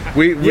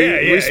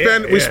 we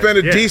spend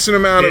a decent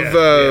amount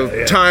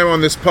of time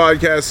on this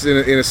podcast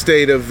in a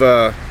state of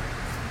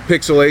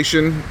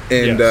pixelation,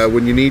 and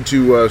when you need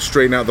to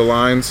straighten out the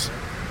lines,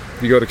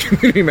 you go to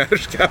Community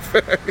Matters Cafe.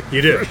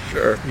 You do, for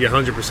sure. Yeah,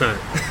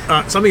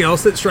 100%. Something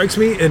else that strikes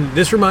me, and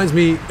this reminds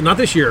me, not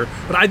this year,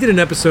 but I did an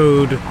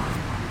episode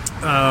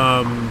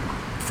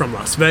from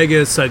Las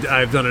Vegas.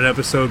 I've done an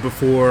episode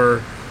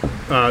before.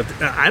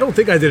 I don't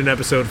think I did an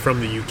episode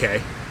from the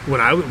UK when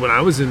I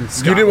was in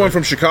Scotland. You did one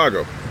from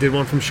Chicago. Did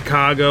one from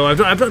Chicago.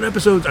 I've done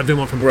episodes. I've done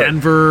one from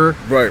Denver.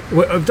 Right.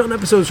 I've done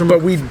episodes from.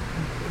 But we've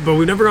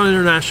never gone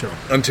international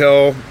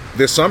until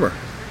this summer,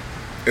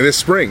 and this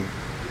spring.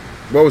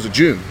 What was it?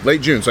 June,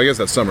 late June. So I guess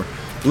that's summer.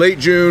 Late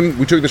June,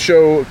 we took the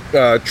show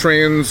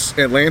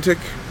transatlantic.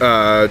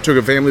 Took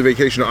a family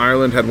vacation to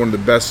Ireland. Had one of the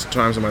best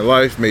times of my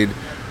life. Made,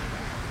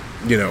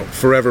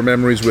 forever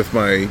memories with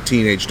my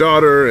teenage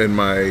daughter and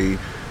my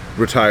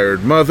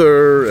retired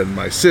mother and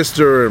my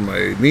sister and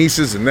my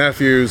nieces and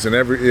nephews and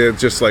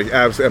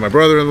and my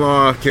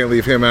brother-in-law. Can't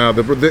leave him out.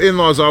 The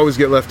in-laws always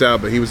get left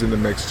out, but he was in the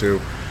mix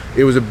too.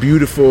 It was a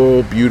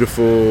beautiful,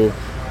 beautiful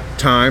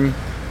time,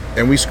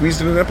 and we squeezed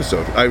in an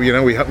episode.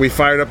 We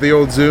fired up the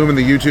old Zoom and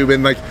the YouTube,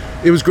 and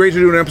it was great to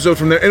do an episode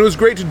from there. And it was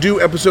great to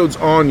do episodes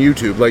on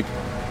YouTube.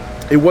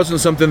 It wasn't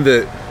something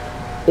that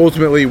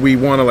ultimately we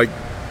want to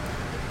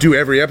do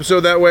every episode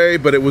that way,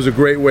 but it was a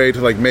great way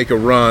to make a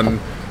run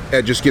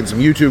at just getting some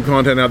YouTube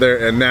content out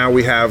there. And now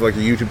we have a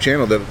YouTube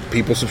channel that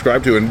people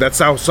subscribe to, and that's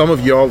how some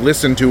of y'all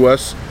listen to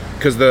us,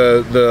 because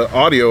the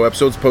audio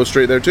episodes post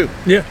straight there too.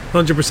 Yeah,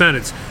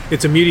 100%.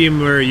 It's a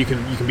medium where you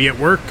can be at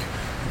work,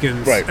 you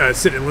can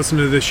sit and listen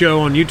to the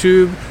show on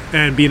YouTube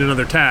and be in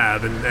another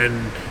tab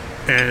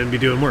and be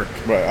doing work.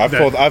 Right.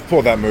 I've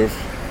pulled that move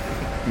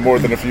more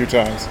than a few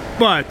times.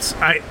 But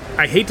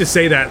I hate to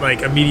say that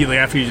immediately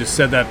after you just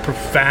said that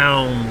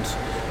profound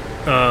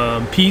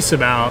piece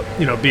about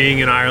being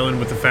in Ireland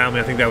with the family.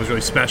 I think that was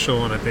really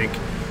special, and I think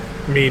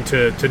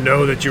to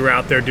know that you were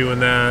out there doing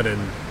that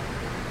and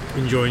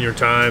enjoying your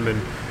time,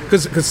 and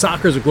because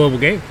soccer is a global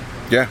game.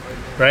 Yeah.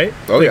 Right.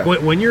 Oh yeah.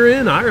 When you're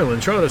in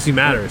Ireland, Charlotte FC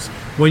matters.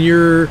 When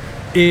you're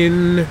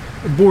in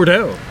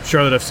Bordeaux,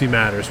 Charlotte FC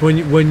matters.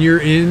 When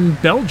you're in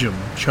Belgium,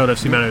 Charlotte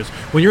FC matters.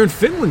 When you're in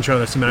Finland,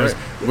 Charlotte FC matters.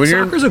 Right.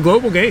 Soccer's a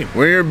global game.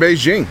 When you're in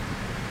Beijing,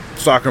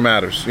 soccer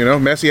matters.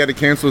 Messi had to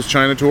cancel his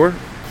China tour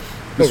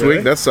this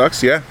week. That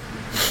sucks. Yeah.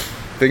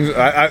 Things.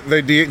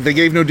 They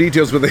gave no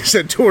details, but they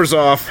said tours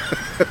off.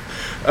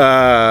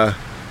 But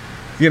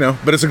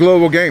it's a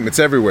global game. It's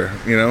everywhere.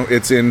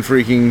 It's in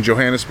freaking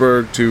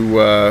Johannesburg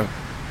to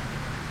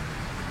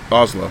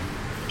Oslo.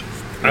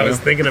 I was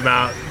thinking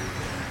about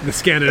the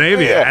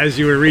Scandinavia as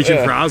you were reaching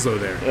for Oslo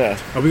there.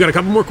 Yeah. We got a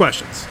couple more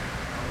questions.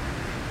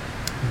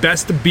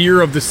 Best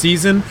beer of the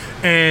season,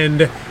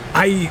 and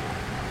I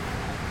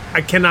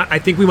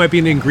think we might be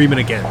in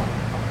agreement again.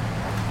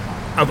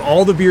 Of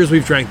all the beers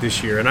we've drank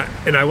this year, and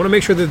I want to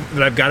make sure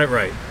that I've got it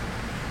right.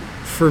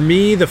 For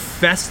me, the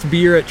Fest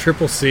beer at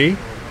Triple C,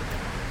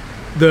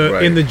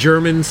 in the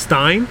German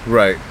Stein.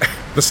 Right.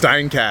 The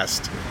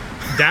Steincast.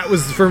 that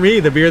was for me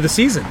the beer of the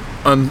season.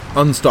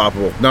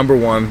 Unstoppable. Number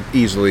one,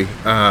 easily.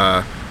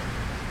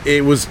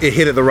 It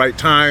hit at the right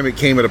time. It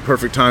came at a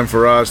perfect time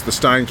for us. The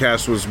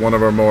Steincast was one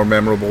of our more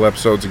memorable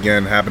episodes,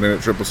 again, happening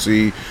at Triple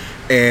C.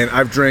 And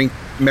I've drank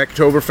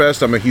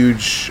Mecktoberfest. I'm a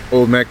huge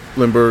Old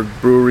Mecklenburg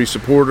Brewery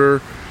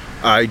supporter.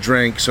 I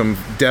drank some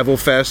Devil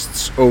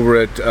Fests over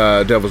at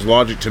Devil's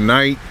Logic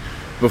tonight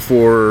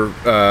before,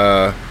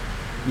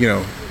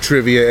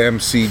 Trivia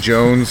MC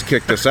Jones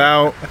kicked us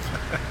out.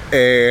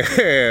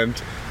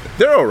 And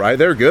they're all right.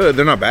 They're good.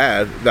 They're not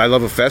bad. I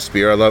love a fest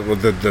beer. I love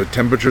the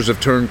temperatures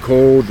have turned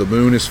cold. The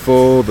moon is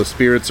full. The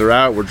spirits are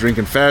out. We're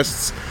drinking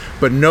fests.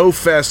 But no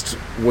fest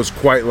was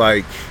quite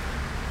like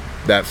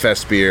that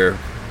fest beer.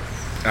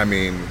 I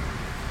mean,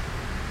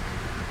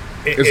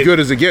 as good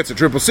as it gets at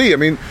Triple C. I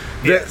mean,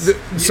 yes.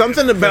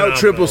 Something about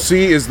Triple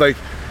C is like,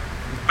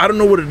 I don't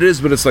know what it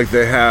is, but it's like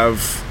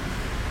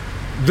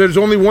there's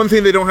only one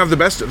thing they don't have the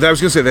best. I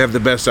was going to say they have the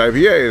best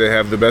IPA. They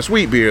have the best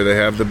wheat beer. They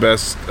have the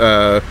best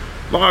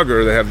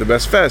lager. They have the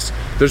best fest.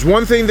 There's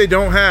one thing they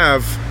don't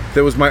have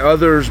that was my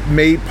other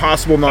made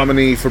possible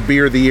nominee for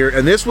beer of the year,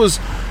 and this was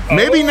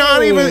maybe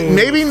not even.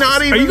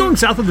 Are you going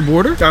south of the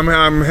border?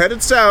 I'm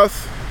headed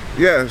south.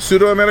 Yeah,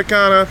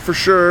 Sudamericana for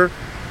sure.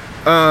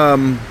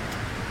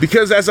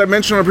 Because as I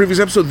mentioned on a previous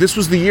episode, this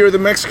was the year of the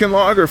Mexican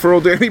lager for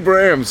old Danny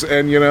Brams,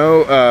 and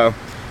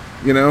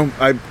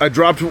I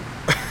dropped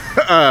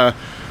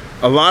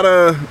a lot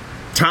of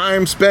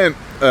time spent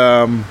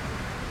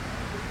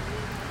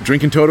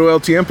drinking Todo El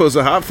Tiempo's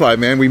a hot fly,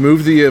 man. We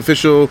moved the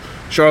official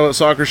Charlotte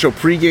Soccer Show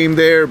pregame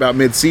there about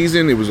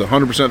mid-season. It was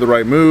 100% the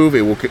right move.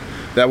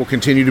 That will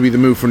continue to be the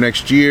move for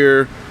next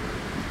year.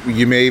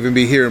 You may even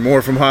be hearing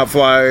more from Hot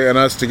Fly and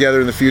us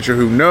together in the future.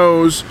 Who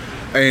knows?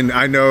 And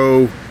I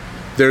know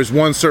there's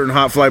one certain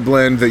Hot Fly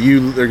blend that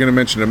they're going to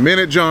mention in a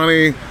minute,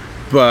 Johnny.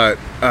 But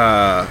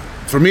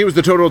for me, it was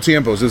the Todo El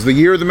Tiempos. It was the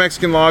year of the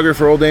Mexican lager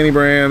for old Danny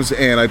Brams,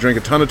 and I drank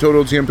a ton of Todo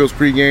El Tiempos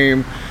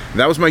pregame.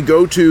 That was my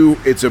go-to.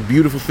 It's a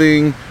beautiful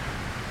thing.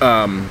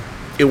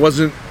 It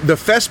wasn't the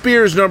fest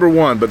beer is number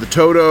one, but the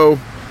Todo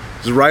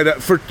is right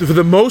up for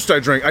the most I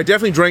drank. I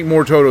definitely drank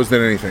more Todos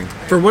than anything.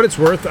 For what it's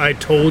worth, I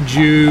told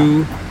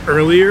you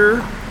earlier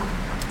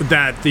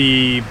that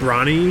the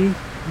Brawny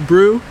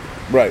Brew,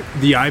 right,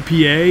 the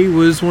IPA,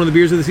 was one of the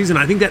beers of the season.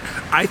 I think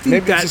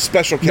maybe that it's a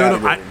special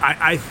category. No,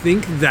 I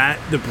think that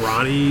the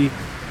Brawny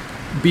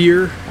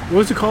beer, what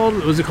was it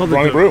called? Was it called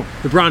Brawny Brew?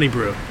 The Brawny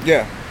Brew.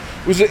 Yeah,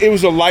 it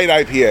was a light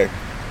IPA.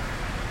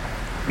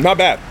 Not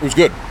bad. It was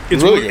good.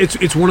 It's really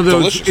good. It's one of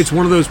those. Delicious. It's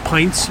one of those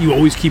pints you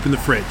always keep in the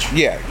fridge.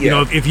 Yeah. You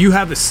know, if you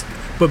have this,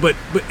 but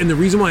and the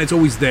reason why it's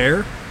always there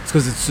is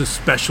because it's a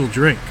special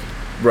drink.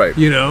 Right.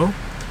 You know,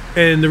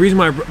 and the reason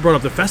why I brought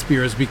up the fest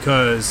beer is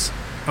because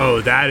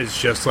that is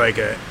just like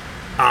a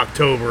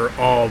October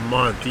all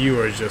month.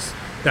 You are just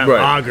that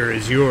lager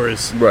is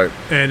yours. Right.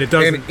 And it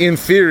doesn't. And in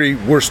theory,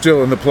 we're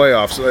still in the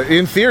playoffs.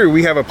 In theory,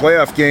 we have a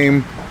playoff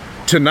game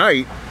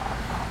tonight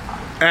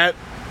at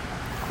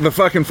the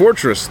fucking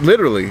Fortress.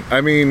 Literally.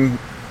 I mean,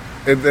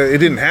 it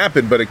didn't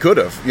happen, but it could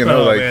have. You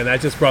know, man, that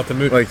just brought the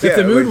mood. If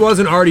the mood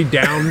wasn't already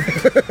down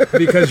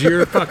because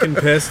you're fucking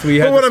pissed, we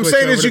had. Well, what I'm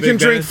saying is, you can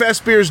drink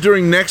fest beers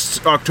during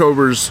next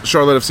October's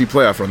Charlotte FC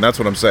playoff run. That's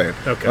what I'm saying.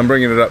 Okay. I'm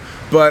bringing it up.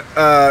 But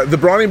the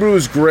Brawny Brew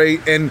is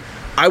great, and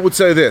I would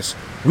say this: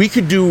 we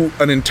could do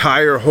an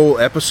entire whole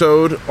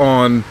episode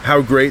on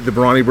how great the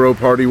Brawny Bro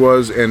party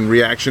was and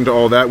reaction to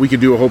all that. We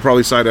could do a whole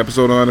probably side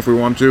episode on it if we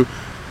want to.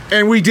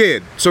 And we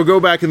did. So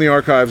go back in the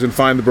archives and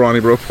find the Brawny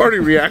Bro Party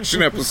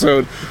reaction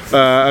episode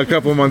a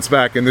couple months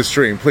back in this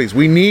stream. Please.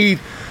 We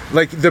need,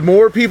 the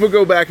more people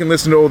go back and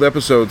listen to old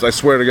episodes, I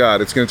swear to God,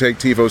 it's going to take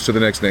TFOS to the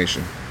next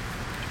nation.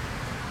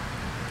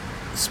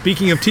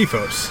 Speaking of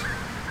TFOS,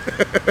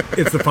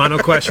 it's the final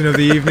question of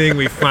the evening.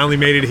 We finally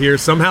made it here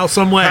somehow,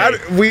 some way.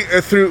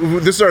 This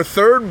is our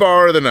third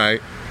bar of the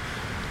night.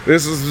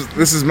 This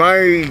is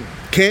I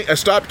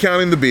stopped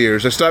counting the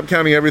beers. I stopped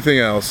counting everything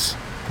else.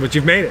 But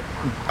you've made it.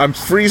 I'm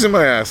freezing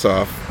my ass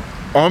off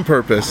on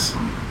purpose.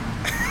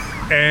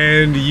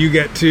 And you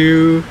get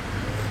to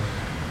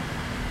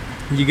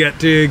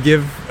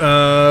give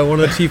one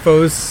of the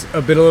TFOs a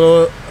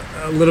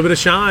little bit of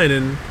shine,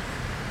 and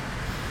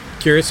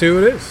curious who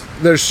it is.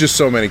 There's just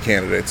so many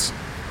candidates,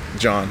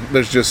 John.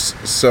 There's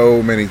just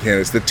so many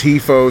candidates. The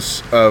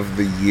TFOS of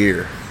the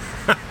year.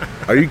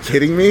 Are you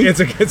kidding me? It's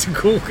a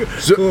cool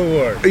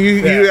award.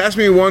 You asked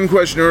me one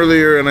question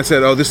earlier, and I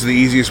said, "Oh, this is the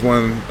easiest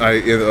one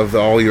of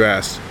all you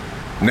asked."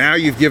 Now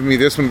you've given me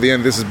this one at the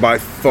end. This is by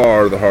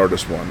far the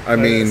hardest one. I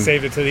mean,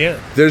 saved it to the end.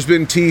 There's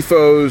been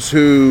TFOs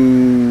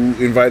who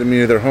invited me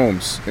to their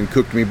homes and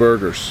cooked me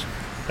burgers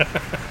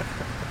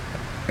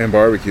and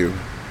barbecue,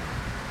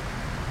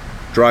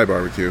 dry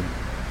barbecue.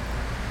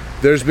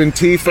 There's been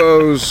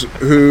TFOs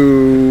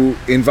who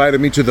invited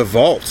me to the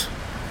vault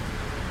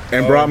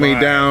and brought me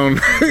down,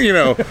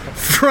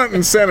 front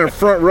and center,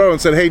 front row,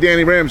 and said, "Hey,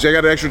 Danny Brams, I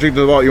got an extra ticket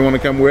to the vault. You want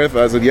to come with?"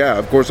 I said, "Yeah,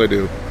 of course I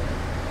do."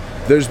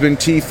 There's been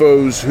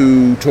TFOs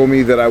who told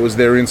me that I was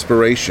their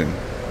inspiration.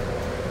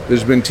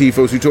 There's been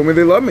TFOs who told me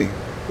they love me.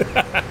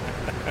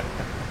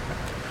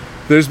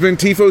 There's been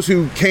TFOs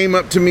who came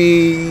up to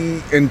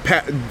me and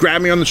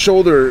grabbed me on the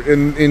shoulder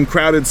in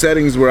crowded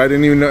settings where I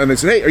didn't even know, and they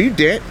said, "Hey, are you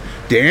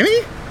Danny?"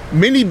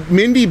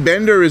 Mindy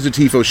Bender is a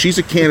TFOS. She's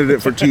a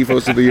candidate for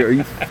TFOS of the year. Are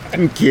you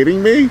fucking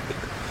kidding me?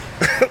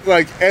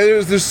 Like,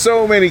 and there's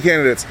so many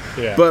candidates.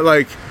 Yeah. But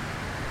like,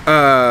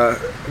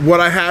 what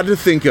I had to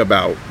think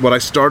about, what I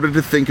started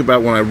to think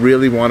about when I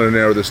really wanted to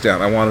narrow this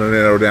down, I wanted to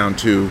narrow down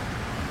to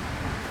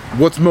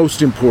what's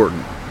most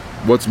important.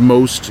 What's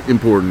most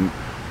important?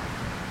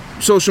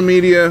 Social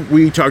media.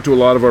 We talk to a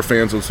lot of our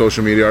fans on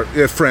social media.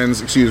 Our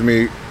friends, excuse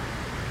me.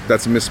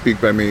 That's a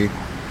misspeak by me.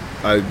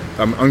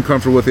 I'm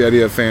uncomfortable with the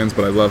idea of fans,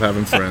 but I love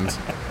having friends.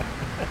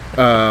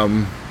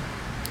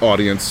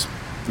 Audience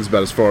is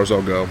about as far as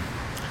I'll go.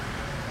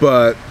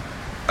 But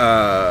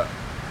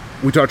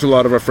we talk to a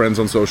lot of our friends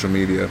on social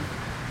media.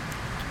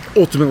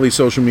 Ultimately,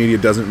 social media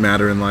doesn't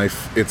matter in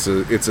life. It's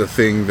a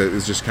thing that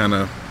is just kind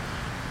of,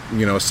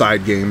 a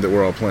side game that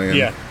we're all playing.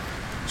 Yeah.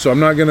 So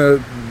I'm not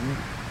gonna.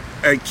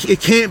 It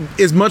can't.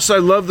 As much as I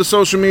love the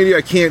social media,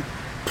 I can't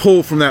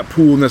pull from that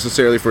pool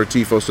necessarily for a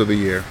TFOS of the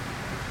year.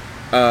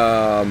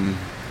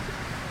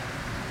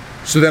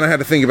 So then I had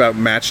to think about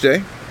match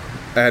day.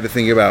 I had to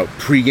think about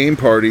pregame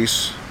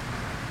parties,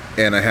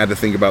 and I had to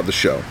think about the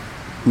show.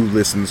 Who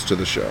listens to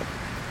the show?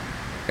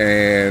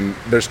 And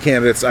there's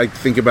candidates. I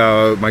think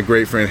about my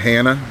great friend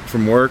Hannah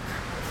from work.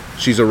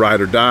 She's a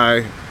ride or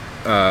die.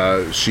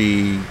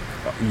 She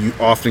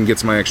often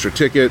gets my extra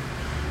ticket.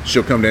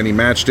 She'll come to any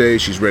match day.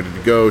 She's ready to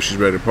go. She's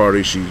ready to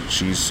party.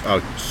 She's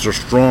a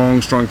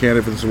strong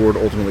candidate for this award.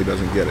 Ultimately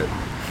doesn't get it.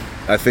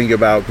 I think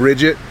about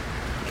Bridget,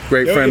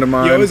 great friend of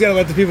mine. You always got to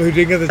let the people who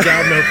didn't get the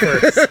job know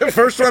first.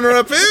 First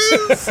runner-up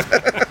is...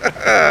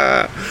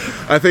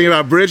 I think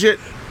about Bridget.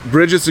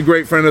 Bridget's a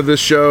great friend of this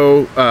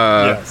show.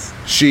 Yes.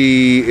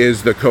 She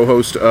is the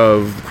co-host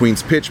of the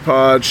Queen's Pitch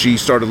Pod. She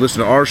started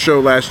listening to our show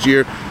last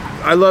year.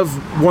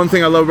 One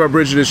thing I love about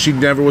Bridget is she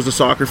never was a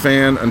soccer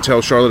fan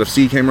until Charlotte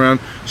FC came around.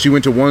 She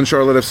went to one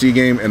Charlotte FC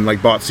game and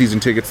like bought season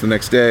tickets the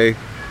next day.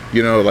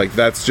 Like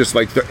that's just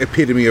like the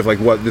epitome of like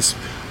what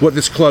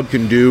this club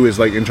can do is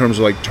like in terms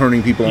of like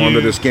turning people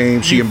onto this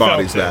game. She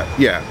embodies that.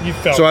 Yeah.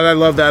 So I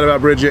love that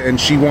about Bridget, and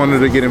she wanted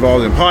to get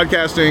involved in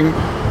podcasting.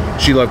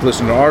 She loved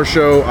listening to our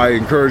show. I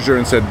encouraged her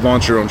and said,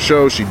 launch your own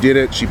show. She did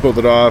it. She pulled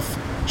it off.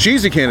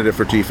 She's a candidate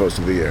for TFOS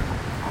of the year.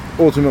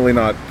 Ultimately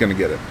not going to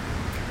get it.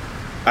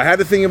 I had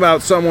to think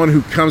about someone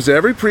who comes to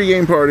every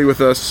pregame party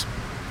with us,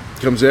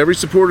 comes to every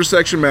supporter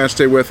section match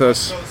day with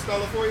us.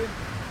 Spell it for you?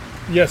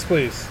 Yes,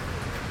 please.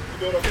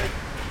 You doing okay?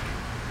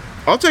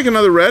 I'll take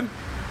another red.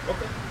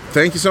 Okay.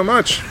 Thank you so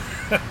much.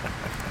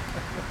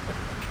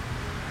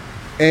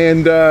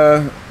 And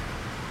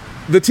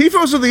the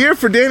TFOS of the year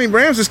for Danny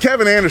Brams is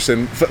Kevin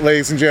Anderson,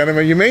 ladies and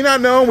gentlemen. You may not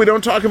know him. We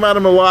don't talk about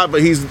him a lot,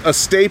 but he's a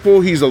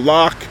staple. He's a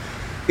lock.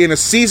 In a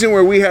season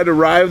where we had to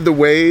ride the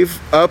wave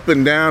up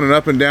and down and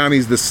up and down,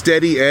 he's the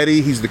steady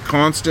Eddie. He's the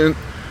constant.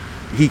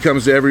 He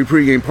comes to every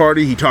pregame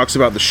party. He talks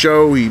about the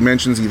show. He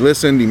mentions he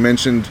listened. He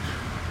mentioned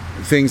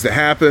things that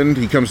happened.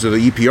 He comes to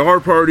the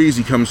EPR parties.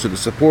 He comes to the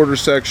supporter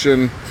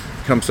section.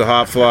 He comes to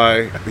Hot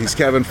Fly. He's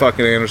Kevin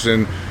fucking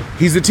Anderson.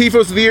 He's the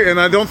TFOS of the year, and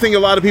I don't think a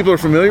lot of people are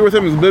familiar with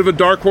him. He's a bit of a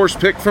dark horse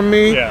pick from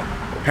me. Yeah.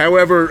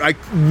 However, I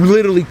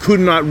literally could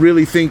not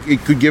really think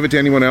it could give it to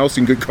anyone else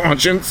in good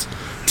conscience,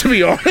 to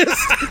be honest.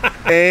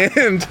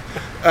 And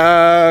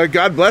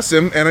God bless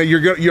him. And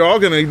you're all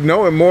going to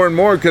know him more and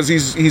more because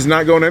he's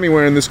not going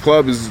anywhere, and this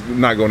club is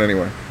not going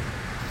anywhere.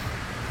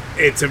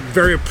 It's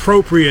very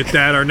appropriate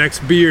that our next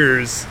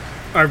beers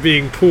are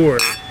being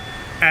poured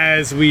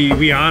as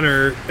we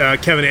honor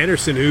Kevin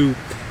Anderson, who,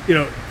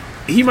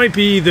 he might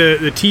be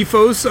the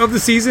TFOS of the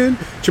season,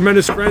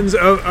 tremendous friends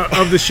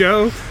of the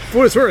show. For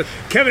what it's worth,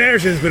 Kevin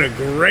Anderson has been a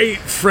great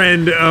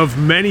friend of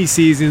many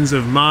seasons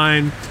of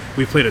mine.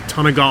 We played a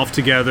ton of golf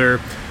together.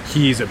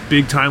 He's a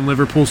big-time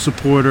Liverpool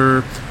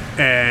supporter,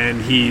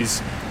 and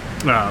he's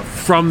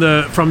from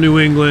New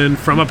England,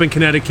 from up in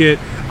Connecticut.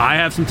 I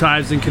have some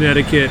ties in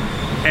Connecticut,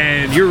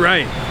 and you're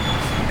right.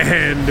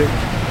 And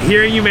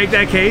hearing you make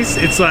that case,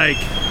 it's like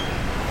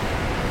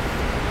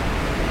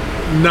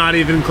not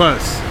even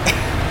close.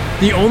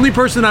 The only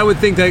person I would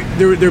think that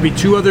there'd be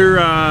two other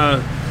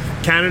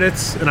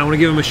candidates, and I want to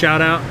give him a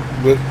shout out.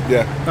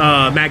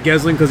 Matt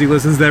Gesling, because he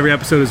listens to every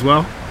episode as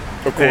well.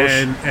 Of course.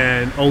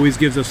 And always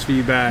gives us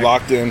feedback.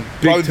 Locked in.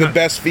 Probably the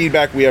best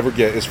feedback we ever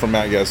get is from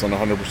Matt Gesling,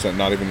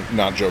 100%,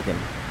 not joking.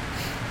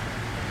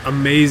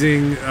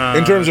 Amazing.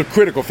 In terms of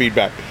critical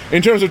feedback.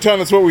 In terms of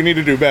telling us what we need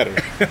to do better.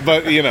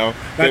 But,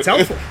 That's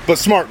helpful. But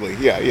smartly.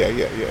 Yeah.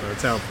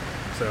 That's helpful.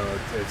 So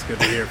it's good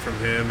to hear from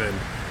him. And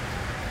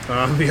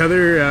the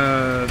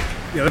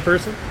other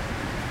person?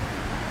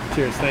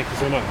 Cheers. Thank you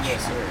so much.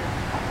 Yes, sir.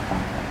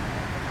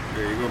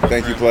 There you go.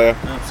 Thank you, player.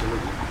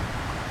 Absolutely.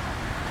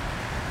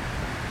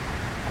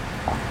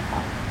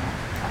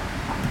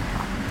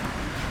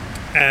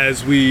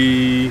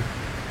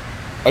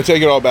 I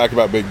take it all back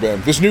about Big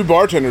Ben. This new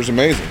bartender is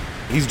amazing.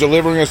 He's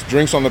delivering us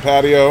drinks on the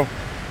patio.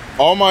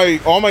 All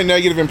my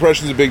negative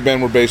impressions of Big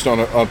Ben were based on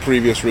a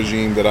previous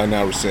regime that I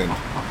now rescind.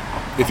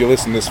 If you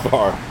listen this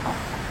far.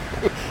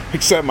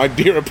 accept my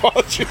dear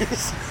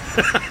apologies.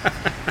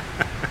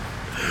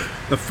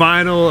 The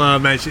final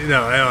mention,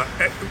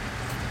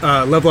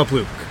 Level Up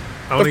Luke.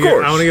 I want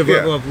to give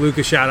Level Up Luke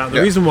a shout out.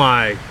 The reason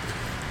why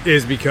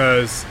is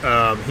because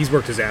he's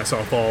worked his ass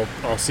off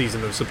all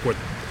season to support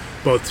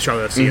both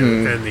Charlotte FC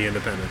and the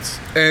Independents.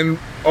 And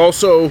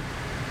also,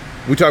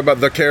 we talk about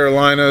the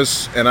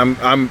Carolinas, and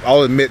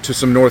I'll admit to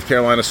some North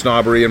Carolina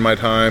snobbery in my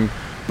time,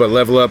 but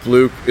Level Up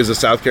Luke is a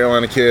South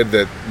Carolina kid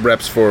that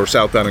reps for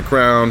Southbound and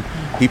Crown.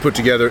 He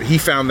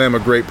found them a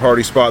great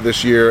party spot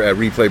this year at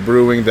Replay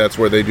Brewing. That's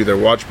where they do their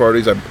watch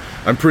parties.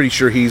 I'm pretty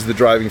sure he's the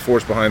driving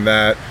force behind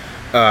that.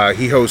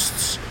 He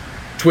hosts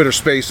Twitter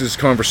Spaces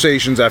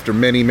conversations after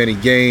many, many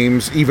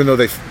games, even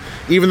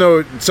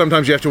though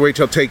sometimes you have to wait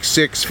till take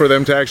 6 for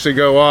them to actually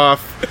go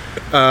off.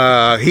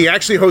 He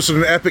actually hosted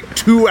an epic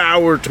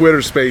 2-hour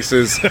Twitter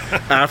Spaces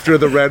after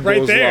the Red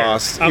Bulls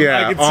lost.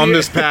 On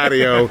this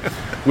patio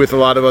with a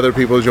lot of other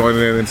people joining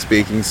in and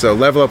speaking. So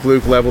Level Up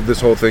Luke leveled this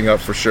whole thing up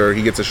for sure.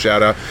 He gets a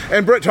shout out.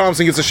 And Brett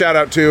Thompson gets a shout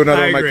out too,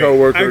 another of my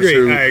coworkers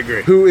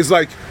who is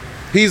like,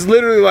 he's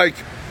literally like,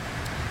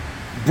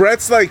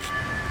 Brett's like,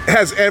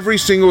 has every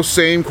single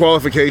same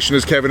qualification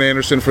as Kevin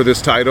Anderson for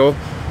this title,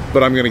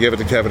 but I'm going to give it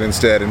to Kevin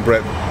instead, and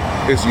Brett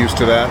is used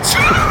to that.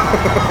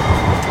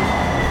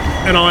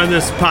 And I'll end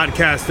this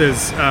podcast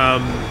as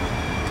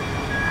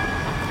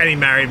any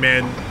married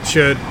man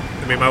should.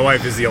 I mean, my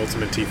wife is the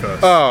ultimate TFOS.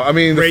 Oh, I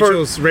mean,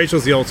 Rachel's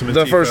the ultimate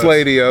the TFOS. First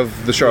lady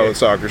of the Charlotte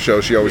Soccer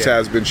Show. She always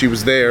has been. She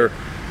was there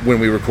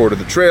when we recorded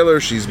the trailer.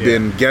 She's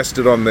been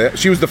guested on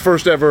she was the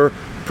first ever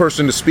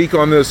person to speak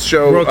on this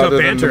show World Cup other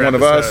banter than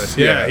one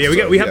episode. of us.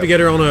 We have to get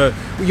her on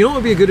what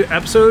would be a good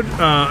episode?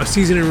 A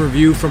season in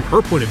review from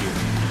her point of view.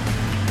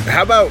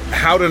 How about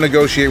how to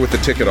negotiate with the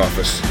ticket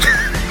office?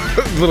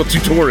 A little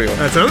tutorial.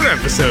 That's another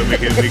episode we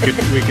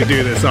could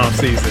do this off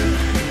season.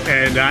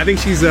 And I think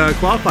she's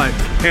qualified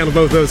to handle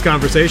both those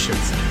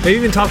conversations.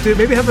 Maybe even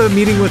maybe have a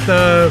meeting with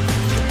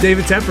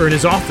David Tepper in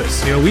his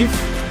office.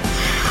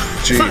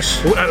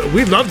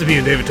 We'd love to be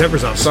in David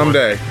Tepper's office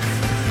someday.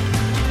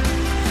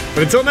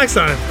 But until next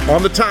time.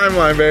 On the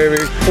timeline, baby.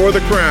 For the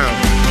crown.